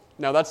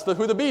 Now that's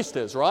who the beast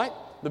is, right?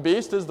 The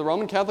beast is the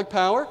Roman Catholic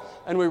power,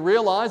 and we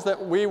realize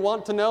that we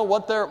want to know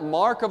what their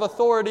mark of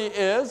authority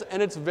is,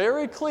 and it's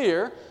very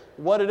clear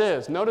what it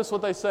is. Notice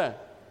what they say.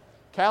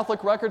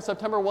 Catholic Record,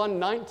 September 1,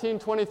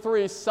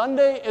 1923,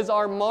 Sunday is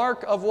our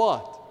mark of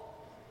what?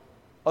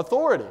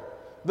 Authority.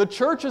 The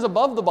church is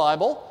above the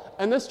Bible,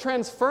 and this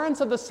transference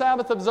of the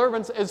Sabbath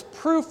observance is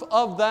proof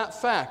of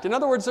that fact. In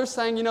other words, they're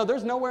saying,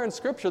 there's nowhere in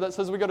Scripture that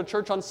says we go to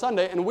church on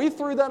Sunday, and we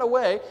threw that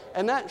away,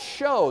 and that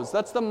shows,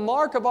 that's the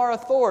mark of our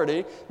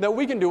authority, that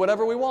we can do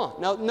whatever we want.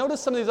 Now,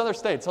 notice some of these other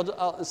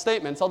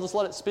statements. I'll just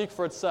let it speak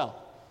for itself.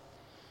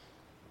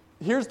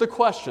 Here's the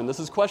question. This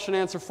is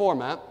question-answer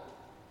format.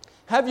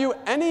 Have you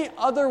any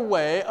other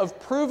way of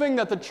proving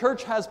that the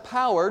church has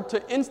power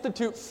to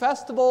institute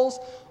festivals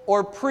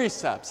or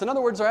precepts? In other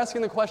words, they're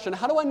asking the question,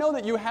 how do I know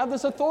that you have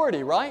this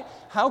authority, right?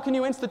 How can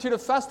you institute a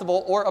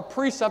festival or a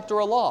precept or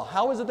a law?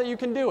 How is it that you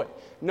can do it?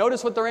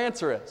 Notice what their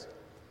answer is.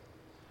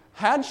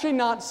 Had she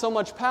not so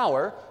much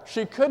power,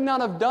 she could not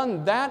have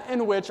done that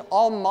in which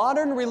all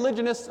modern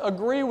religionists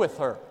agree with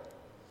her.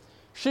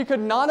 She could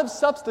not have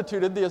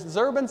substituted the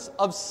observance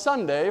of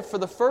Sunday for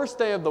the first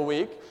day of the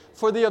week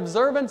for the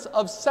observance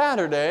of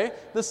Saturday,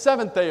 the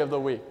seventh day of the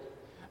week.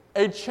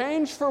 A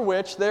change for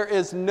which there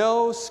is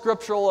no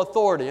scriptural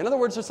authority. In other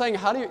words, they're saying,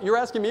 you're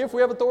asking me if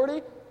we have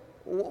authority?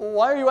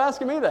 Why are you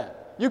asking me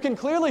that? You can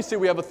clearly see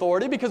we have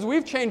authority because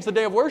we've changed the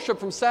day of worship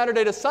from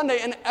Saturday to Sunday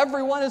and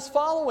everyone is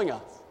following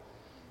us.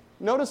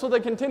 Notice what they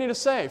continue to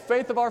say.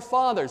 Faith of our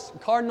fathers,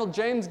 Cardinal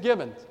James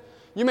Gibbons.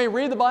 You may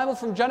read the Bible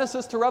from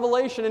Genesis to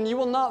Revelation and you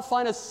will not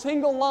find a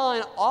single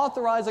line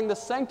authorizing the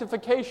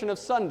sanctification of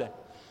Sunday.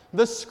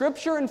 The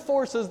Scripture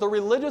enforces the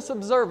religious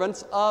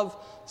observance of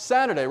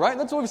Saturday, right?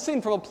 That's what we've seen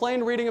from a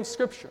plain reading of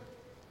Scripture.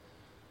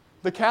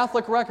 The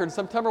Catholic Record,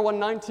 September 1,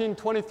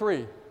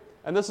 1923.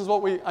 And this is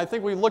I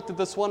think we looked at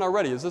this one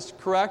already. Is this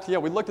correct? Yeah,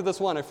 we looked at this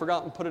one. I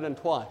forgot and put it in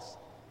twice.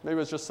 Maybe it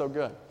was just so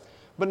good.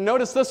 But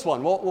notice this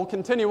one. We'll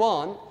continue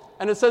on.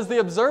 And it says, the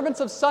observance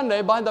of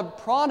Sunday by the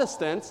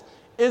Protestants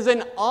is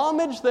an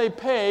homage they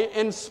pay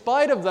in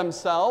spite of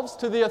themselves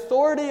to the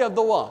authority of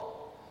the what?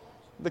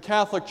 The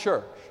Catholic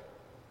Church.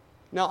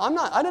 Now,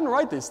 I didn't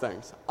write these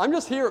things. I'm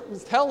just here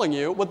telling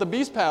you what the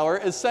beast power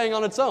is saying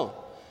on its own.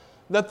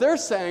 That they're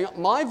saying,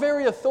 my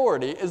very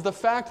authority is the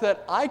fact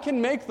that I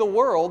can make the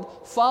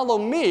world follow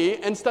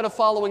me instead of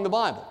following the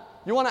Bible.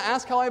 You want to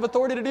ask how I have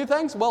authority to do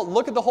things? Well,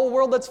 look at the whole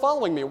world that's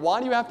following me. Why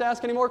do you have to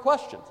ask any more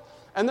questions?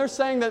 And they're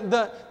saying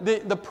that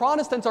the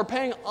Protestants are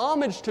paying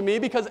homage to me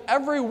because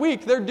every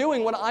week they're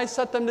doing what I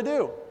set them to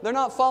do. They're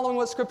not following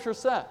what Scripture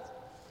says.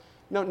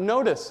 Now,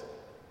 notice,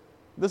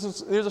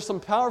 these are some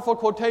powerful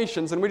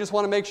quotations, and we just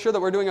want to make sure that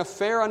we're doing a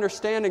fair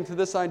understanding to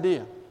this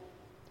idea.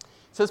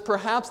 It says,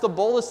 perhaps the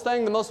boldest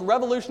thing, the most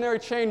revolutionary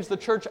change the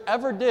church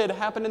ever did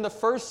happened in the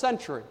first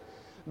century.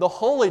 The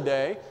holy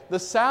day, the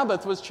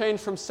Sabbath, was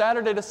changed from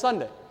Saturday to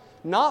Sunday.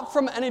 Not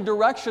from any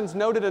directions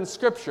noted in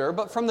Scripture,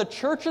 but from the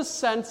church's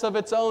sense of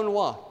its own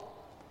what?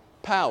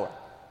 Power.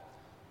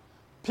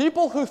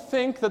 People who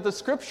think that the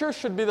Scripture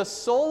should be the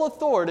sole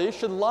authority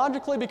should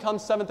logically become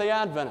Seventh-day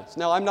Adventists.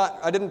 Now,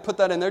 I didn't put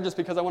that in there just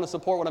because I want to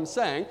support what I'm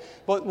saying,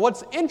 but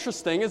what's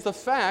interesting is the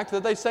fact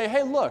that they say,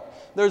 hey, look,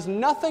 there's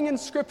nothing in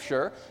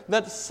Scripture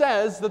that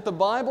says that the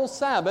Bible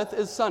Sabbath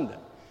is Sunday.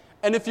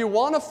 And if you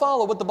want to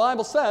follow what the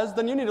Bible says,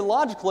 then you need to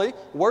logically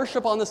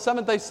worship on the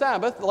seventh-day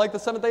Sabbath like the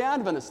Seventh-day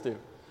Adventists do.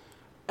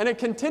 And it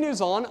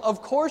continues on,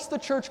 of course the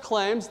church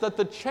claims that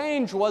the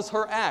change was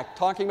her act,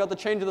 talking about the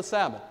change of the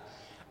Sabbath.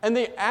 And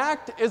the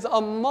act is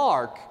a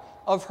mark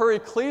of her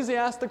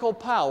ecclesiastical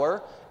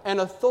power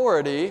and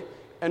authority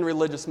in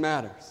religious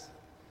matters.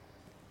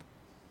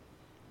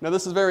 Now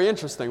this is very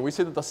interesting. We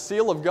see that the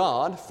seal of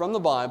God from the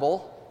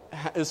Bible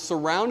is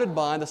surrounded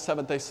by the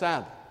seventh-day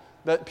Sabbath.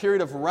 That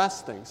period of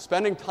resting,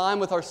 spending time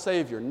with our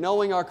Savior,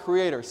 knowing our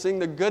Creator, seeing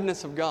the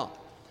goodness of God.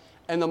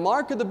 And the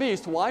mark of the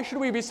beast, why should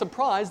we be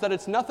surprised that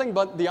it's nothing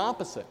but the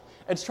opposite?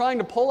 It's trying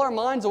to pull our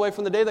minds away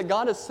from the day that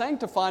God is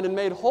sanctified and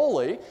made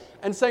holy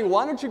and saying,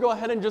 why don't you go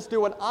ahead and just do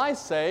what I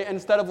say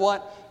instead of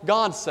what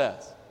God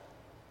says?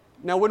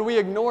 Now, when we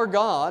ignore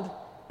God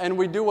and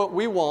we do what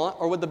we want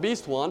or what the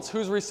beast wants,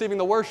 who's receiving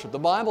the worship? The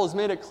Bible has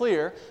made it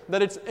clear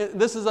that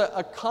this is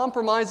a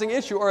compromising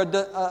issue or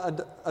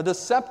a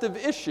deceptive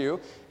issue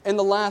in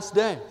the last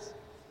days.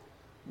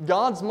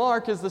 God's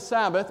mark is the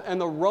Sabbath,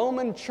 and the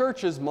Roman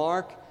Church's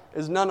mark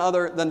is none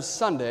other than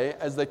Sunday,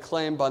 as they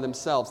claim by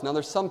themselves. Now,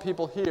 there's some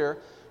people here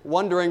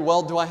wondering,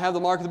 well, do I have the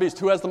mark of the beast?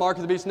 Who has the mark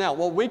of the beast now?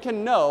 Well, we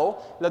can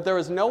know that there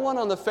is no one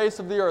on the face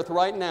of the earth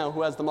right now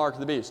who has the mark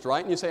of the beast,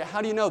 right? And you say,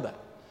 how do you know that?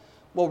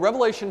 Well,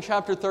 Revelation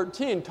chapter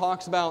 13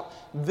 talks about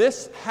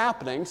this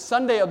happening,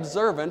 Sunday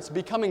observance,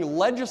 becoming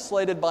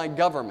legislated by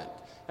government.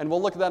 And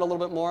we'll look at that a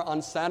little bit more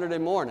on Saturday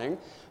morning.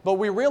 But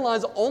we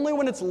realize only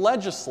when it's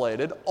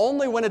legislated,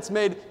 only when it's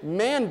made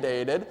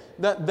mandated,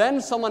 that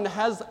then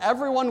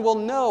everyone will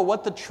know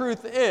what the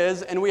truth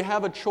is and we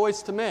have a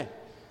choice to make.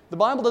 The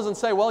Bible doesn't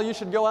say, well, you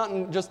should go out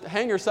and just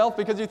hang yourself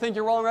because you think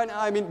you're wrong right now.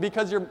 I mean,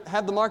 because you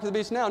have the mark of the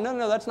beast now.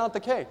 No, that's not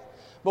the case.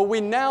 But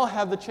we now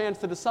have the chance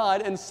to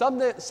decide, and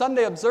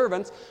Sunday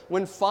observance,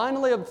 when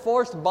finally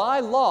enforced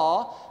by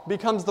law,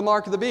 becomes the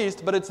mark of the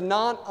beast, but it's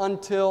not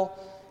until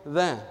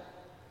then.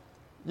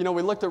 You know,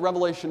 we looked at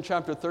Revelation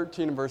chapter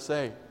 13 and verse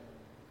 8.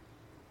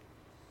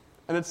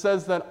 And it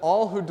says that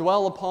all who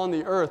dwell upon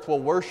the earth will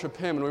worship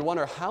Him. And we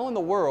wonder, how in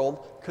the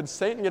world could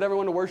Satan get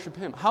everyone to worship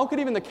him? How could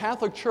even the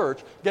Catholic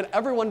Church get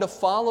everyone to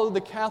follow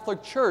the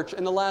Catholic Church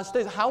in the last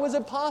days? How is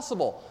it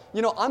possible?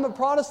 You know, I'm a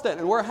Protestant,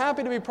 and we're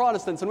happy to be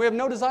Protestants, and we have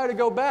no desire to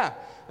go back.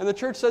 And the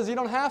church says you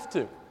don't have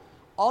to.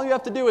 All you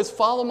have to do is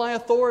follow my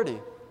authority.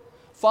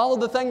 Follow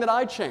the thing that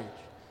I change.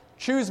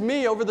 Choose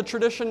me over the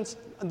traditions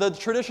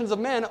of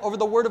men over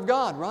the Word of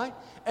God, right?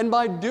 And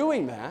by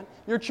doing that,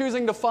 you're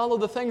choosing to follow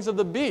the things of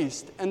the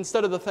beast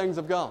instead of the things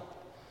of God.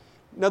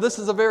 Now, this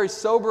is a very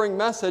sobering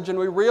message, and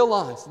we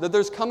realize that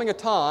there's coming a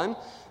time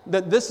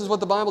that this is what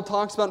the Bible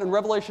talks about in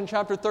Revelation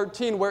chapter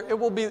 13, where it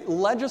will be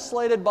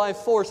legislated by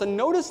force. And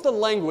notice the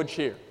language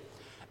here.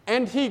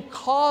 And He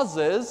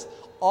causes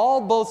all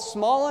both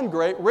small and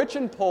great, rich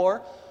and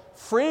poor,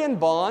 free and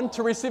bond,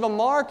 to receive a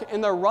mark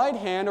in their right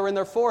hand or in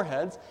their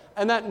foreheads,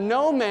 and that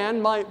no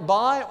man might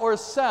buy or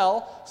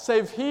sell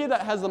save he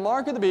that has the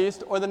mark of the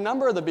beast or the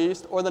number of the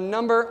beast or the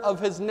number of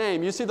his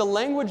name. You see, the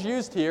language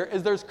used here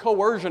is there's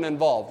coercion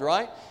involved,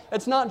 right?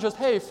 It's not just,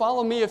 hey,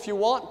 follow me if you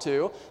want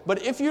to,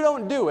 but if you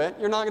don't do it,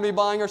 you're not going to be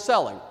buying or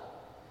selling.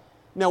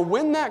 Now,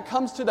 when that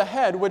comes to the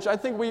head, which I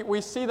think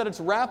we see that it's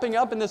wrapping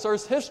up in this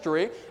earth's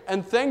history,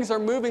 and things are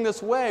moving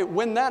this way,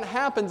 when that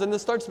happens and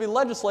this starts to be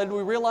legislated,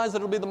 we realize that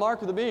it'll be the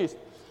mark of the beast.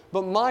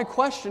 But my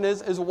question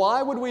is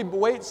why would we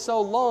wait so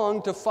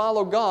long to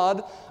follow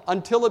God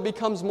until it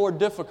becomes more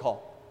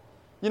difficult?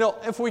 You know,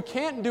 if we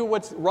can't do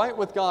what's right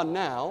with God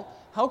now,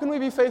 how can we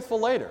be faithful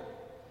later?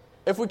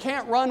 If we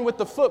can't run with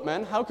the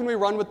footmen, how can we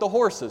run with the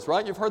horses,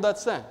 right? You've heard that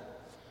saying.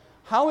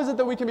 How is it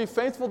that we can be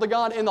faithful to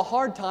God in the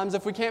hard times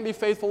if we can't be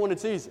faithful when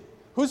it's easy?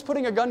 Who's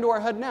putting a gun to our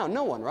head now?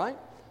 No one, right?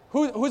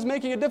 Who's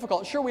making it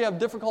difficult? Sure, we have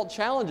difficult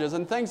challenges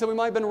and things that we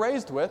might have been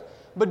raised with,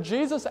 but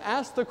Jesus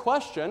asked the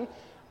question,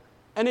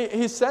 and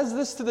he says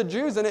this to the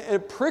Jews, and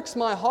it pricks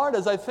my heart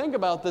as I think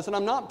about this, and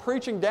I'm not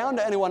preaching down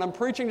to anyone, I'm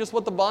preaching just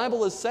what the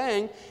Bible is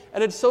saying,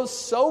 and it's so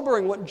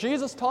sobering what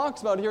Jesus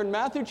talks about here in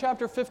Matthew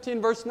chapter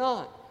 15, verse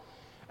 9.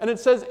 And it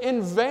says,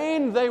 in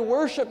vain they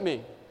worship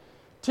me,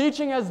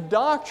 teaching as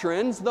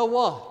doctrines the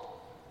what?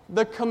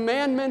 The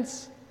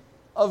commandments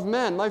of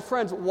men. My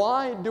friends,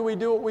 why do we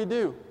do what we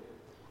do?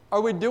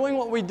 Are we doing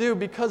what we do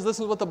because this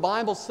is what the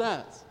Bible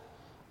says?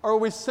 Or are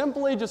we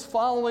simply just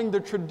following the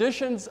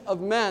traditions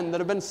of men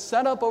that have been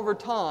set up over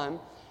time,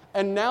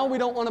 and now we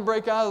don't want to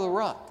break out of the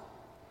rut?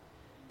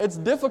 It's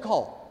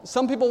difficult.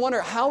 Some people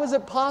wonder, how is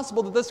it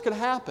possible that this could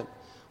happen?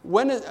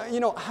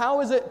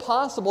 How is it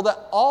possible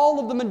that all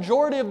of the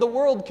majority of the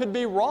world could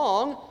be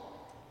wrong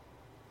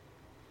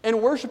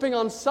in worshiping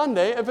on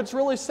Sunday if it's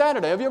really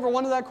Saturday? Have you ever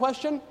wondered that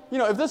question? You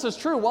know, if this is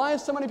true, why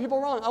is so many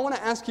people wrong? I want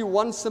to ask you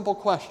one simple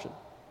question.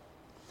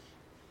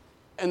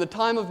 In the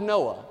time of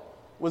Noah,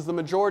 was the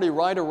majority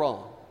right or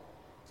wrong?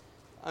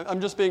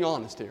 I'm just being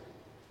honest here.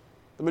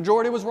 The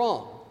majority was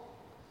wrong.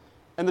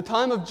 In the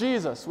time of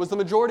Jesus, was the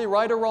majority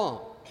right or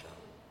wrong?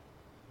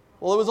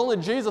 Well, it was only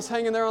Jesus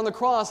hanging there on the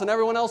cross and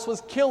everyone else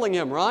was killing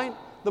him, right?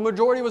 The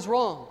majority was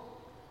wrong.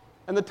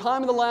 In the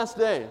time of the last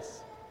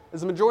days,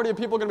 is the majority of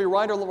people going to be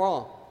right or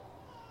wrong?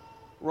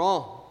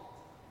 Wrong.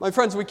 My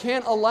friends, we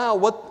can't allow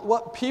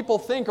what people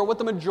think or what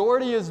the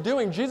majority is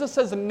doing. Jesus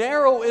says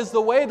narrow is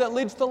the way that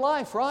leads to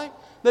life, right?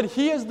 That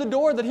He is the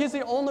door, that He's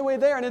the only way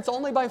there, and it's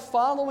only by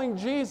following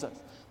Jesus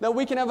that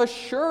we can have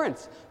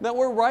assurance that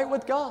we're right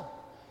with God.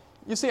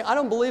 You see, I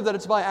don't believe that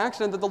it's by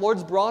accident that the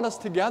Lord's brought us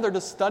together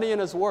to study in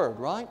His Word,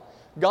 right?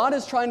 God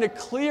is trying to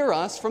clear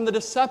us from the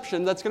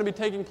deception that's going to be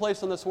taking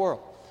place in this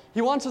world.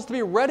 He wants us to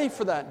be ready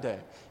for that day.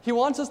 He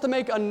wants us to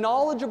make a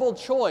knowledgeable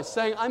choice,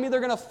 saying, I'm either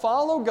going to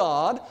follow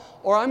God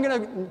or I'm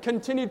going to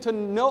continue to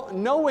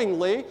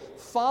knowingly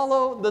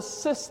follow the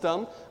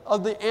system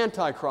of the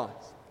Antichrist.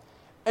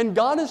 And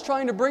God is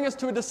trying to bring us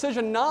to a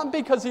decision not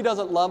because He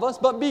doesn't love us,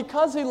 but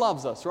because He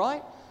loves us,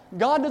 right?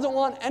 God doesn't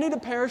want any to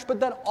perish, but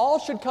that all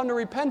should come to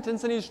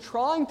repentance, and He's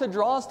trying to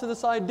draw us to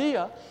this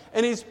idea,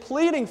 and He's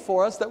pleading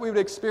for us that we would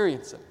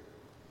experience it.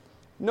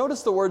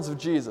 Notice the words of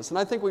Jesus, and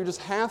I think we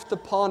just have to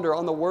ponder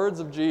on the words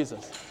of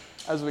Jesus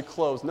as we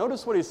close.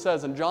 Notice what He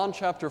says in John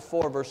chapter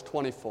 4, verse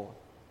 24.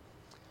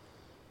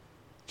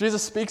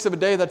 Jesus speaks of a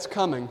day that's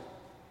coming,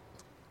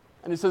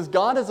 and He says,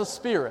 God is a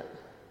spirit,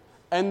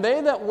 and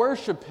they that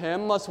worship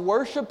Him must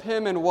worship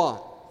Him in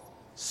what?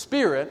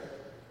 Spirit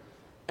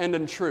and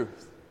in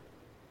truth.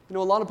 You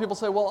know, a lot of people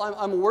say, well,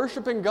 I'm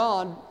worshiping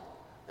God,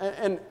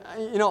 and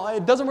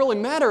it doesn't really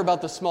matter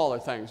about the smaller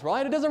things,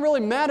 right? It doesn't really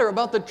matter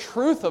about the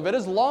truth of it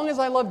as long as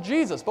I love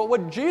Jesus. But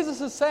what Jesus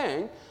is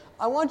saying,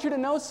 I want you to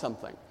know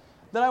something.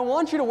 That I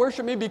want you to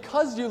worship me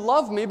because you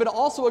love me, but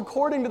also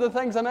according to the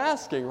things I'm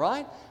asking,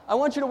 right? I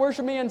want you to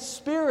worship me in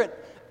spirit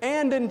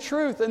and in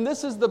truth. And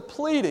this is the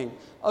pleading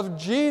of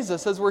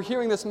Jesus as we're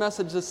hearing this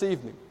message this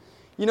evening.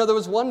 You know, there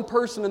was one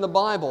person in the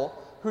Bible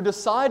who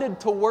decided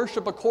to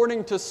worship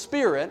according to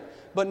spirit,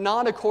 but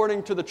not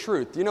according to the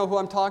truth. Do you know who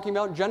I'm talking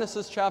about?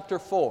 Genesis chapter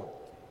 4.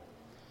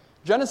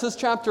 Genesis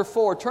chapter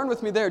 4. Turn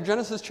with me there.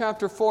 Genesis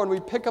chapter 4, and we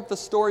pick up the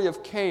story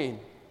of Cain.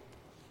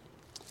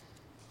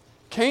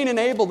 Cain and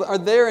Abel are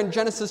there in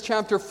Genesis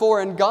chapter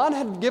 4, and God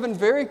had given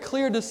very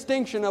clear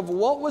distinction of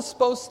what was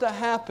supposed to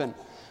happen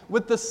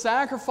with the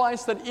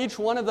sacrifice that each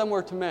one of them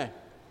were to make.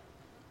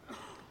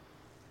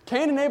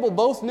 Cain and Abel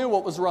both knew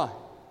what was right.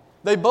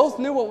 They both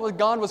knew what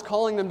God was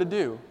calling them to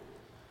do.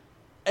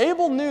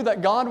 Abel knew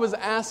that God was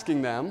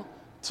asking them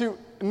to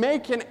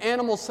make an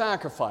animal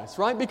sacrifice,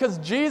 right? Because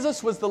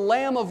Jesus was the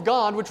Lamb of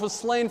God which was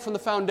slain from the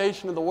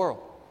foundation of the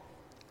world.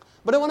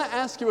 But I want to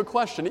ask you a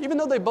question. Even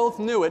though they both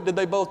knew it, did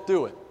they both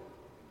do it?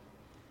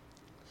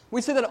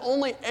 We see that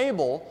only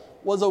Abel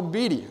was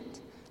obedient.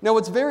 Now,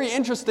 what's very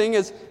interesting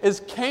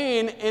is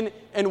Cain,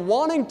 in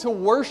wanting to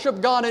worship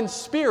God in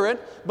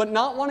spirit, but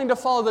not wanting to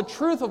follow the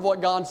truth of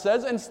what God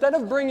says, instead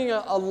of bringing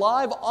a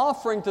live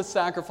offering to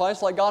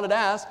sacrifice like God had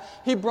asked,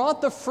 he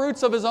brought the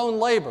fruits of his own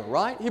labor,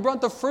 right? He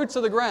brought the fruits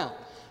of the ground.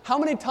 How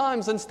many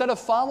times, instead of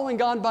following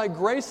God by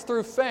grace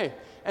through faith,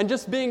 and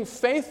just being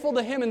faithful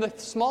to Him in the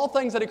small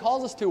things that He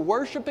calls us to,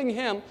 worshiping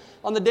Him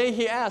on the day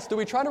He asked, do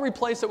we try to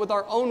replace it with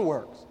our own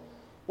works?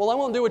 Well, I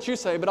won't do what you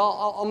say, but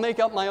I'll make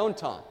up my own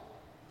time.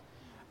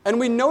 And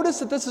we notice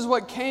that this is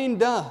what Cain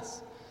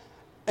does.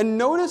 And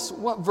notice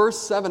what verse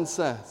 7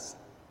 says.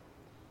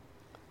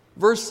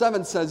 Verse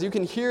 7 says, you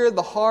can hear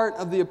the heart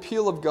of the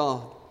appeal of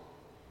God.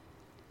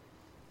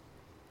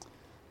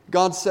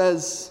 God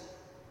says,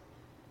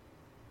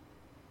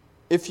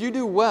 if you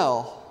do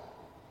well,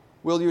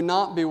 will you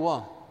not be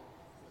what?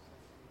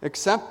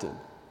 Accepted.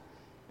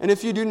 And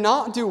if you do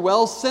not do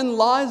well, sin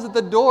lies at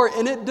the door,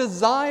 and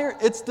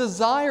its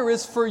desire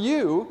is for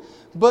you,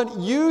 but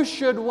you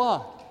should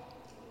what?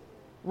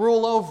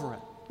 Rule over it.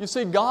 You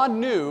see, God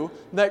knew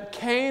that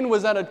Cain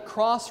was at a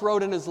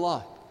crossroad in his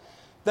life,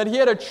 that he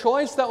had a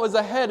choice that was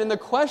ahead, and the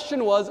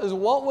question was,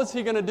 what was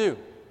he going to do?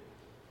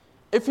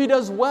 If he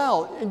does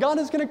well, God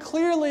is going to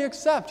clearly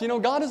accept.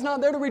 God is not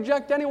there to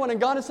reject anyone,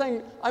 and God is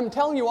saying, I'm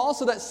telling you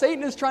also that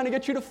Satan is trying to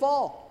get you to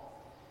fall.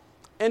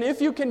 And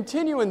if you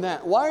continue in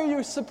that, why are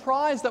you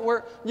surprised that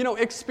we're,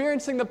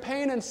 experiencing the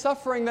pain and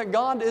suffering that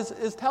God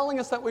is telling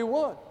us that we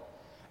would?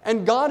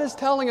 And God is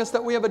telling us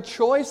that we have a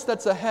choice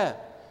that's ahead.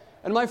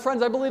 And my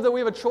friends, I believe that we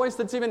have a choice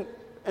that's even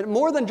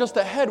more than just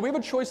ahead. We have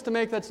a choice to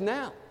make that's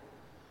now.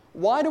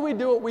 Why do we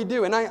do what we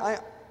do? And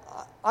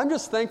I'm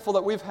just thankful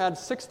that we've had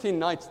 16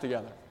 nights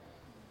together.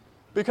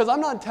 Because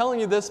I'm not telling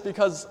you this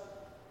because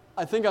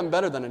I think I'm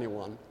better than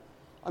anyone.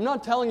 I'm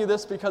not telling you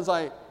this because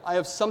I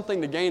have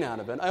something to gain out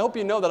of it. I hope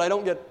you know that I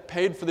don't get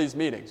paid for these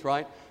meetings,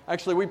 right?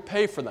 Actually, we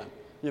pay for them.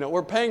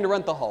 We're paying to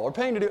rent the hall. We're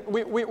paying to do.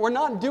 We're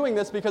not doing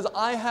this because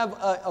I have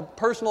a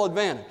personal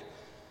advantage.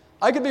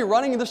 I could be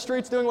running the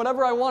streets doing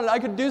whatever I wanted. I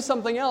could do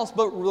something else,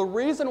 but the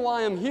reason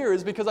why I'm here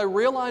is because I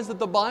realize that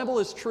the Bible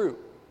is true.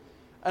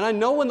 And I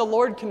know when the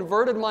Lord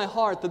converted my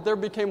heart that there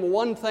became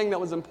one thing that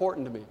was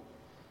important to me.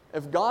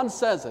 If God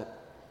says it,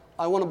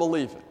 I want to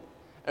believe it.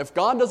 If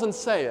God doesn't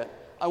say it,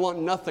 I want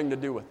nothing to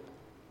do with it.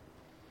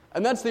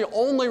 And that's the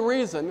only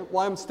reason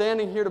why I'm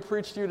standing here to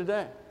preach to you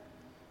today.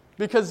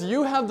 Because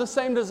you have the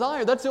same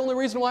desire. That's the only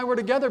reason why we're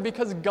together,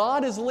 because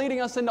God is leading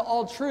us into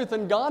all truth,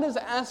 and God is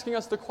asking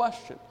us the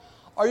question,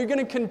 are you going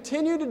to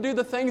continue to do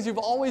the things you've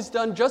always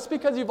done just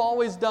because you've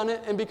always done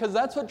it and because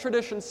that's what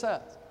tradition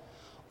says?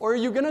 Or are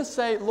you going to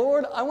say,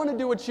 Lord, I want to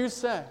do what you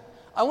say.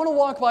 I want to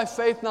walk by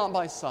faith, not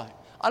by sight.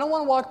 I don't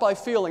want to walk by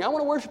feeling. I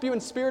want to worship you in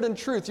spirit and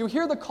truth. You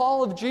hear the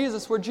call of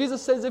Jesus where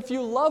Jesus says, if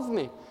you love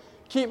me,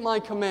 keep my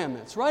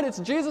commandments, right? It's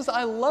Jesus,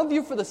 I love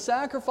you for the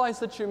sacrifice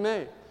that you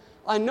made.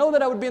 I know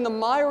that I would be in the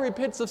miry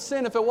pits of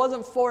sin if it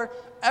wasn't for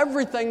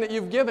everything that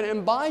you've given.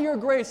 And by your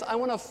grace, I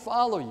want to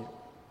follow you.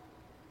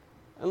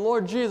 And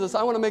Lord Jesus,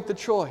 I want to make the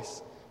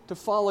choice to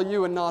follow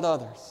you and not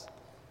others.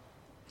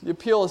 The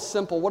appeal is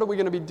simple. What are we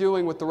going to be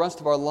doing with the rest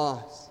of our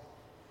lives?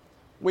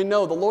 We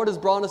know the Lord has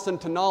brought us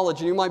into knowledge,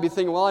 and you might be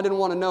thinking, well, I didn't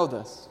want to know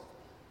this.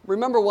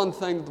 Remember one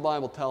thing that the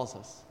Bible tells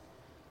us,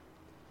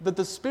 that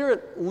the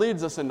Spirit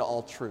leads us into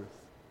all truth,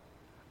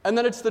 and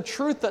that it's the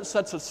truth that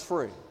sets us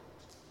free.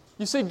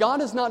 You see, God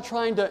is not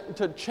trying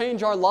to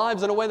change our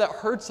lives in a way that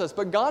hurts us,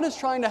 but God is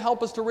trying to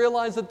help us to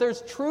realize that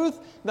there's truth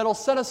that'll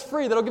set us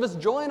free, that'll give us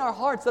joy in our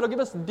hearts, that'll give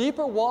us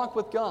deeper walk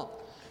with God.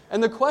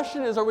 And the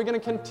question is, are we going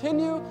to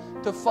continue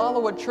to follow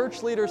what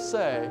church leaders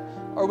say,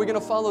 or are we going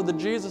to follow the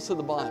Jesus of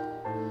the Bible?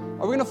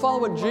 Are we going to follow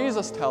what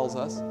Jesus tells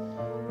us,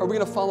 or are we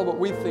going to follow what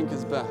we think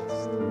is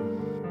best?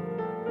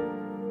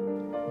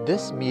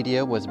 This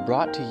media was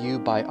brought to you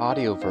by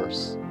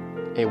Audioverse,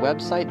 a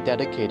website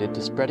dedicated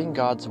to spreading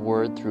God's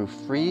Word through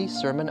free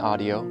sermon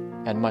audio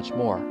and much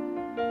more.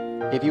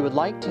 If you would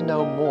like to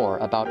know more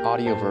about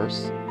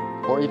Audioverse,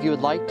 or if you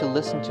would like to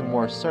listen to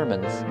more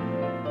sermons,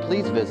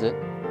 please visit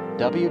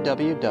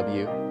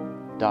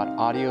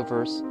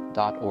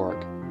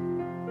www.audioverse.org.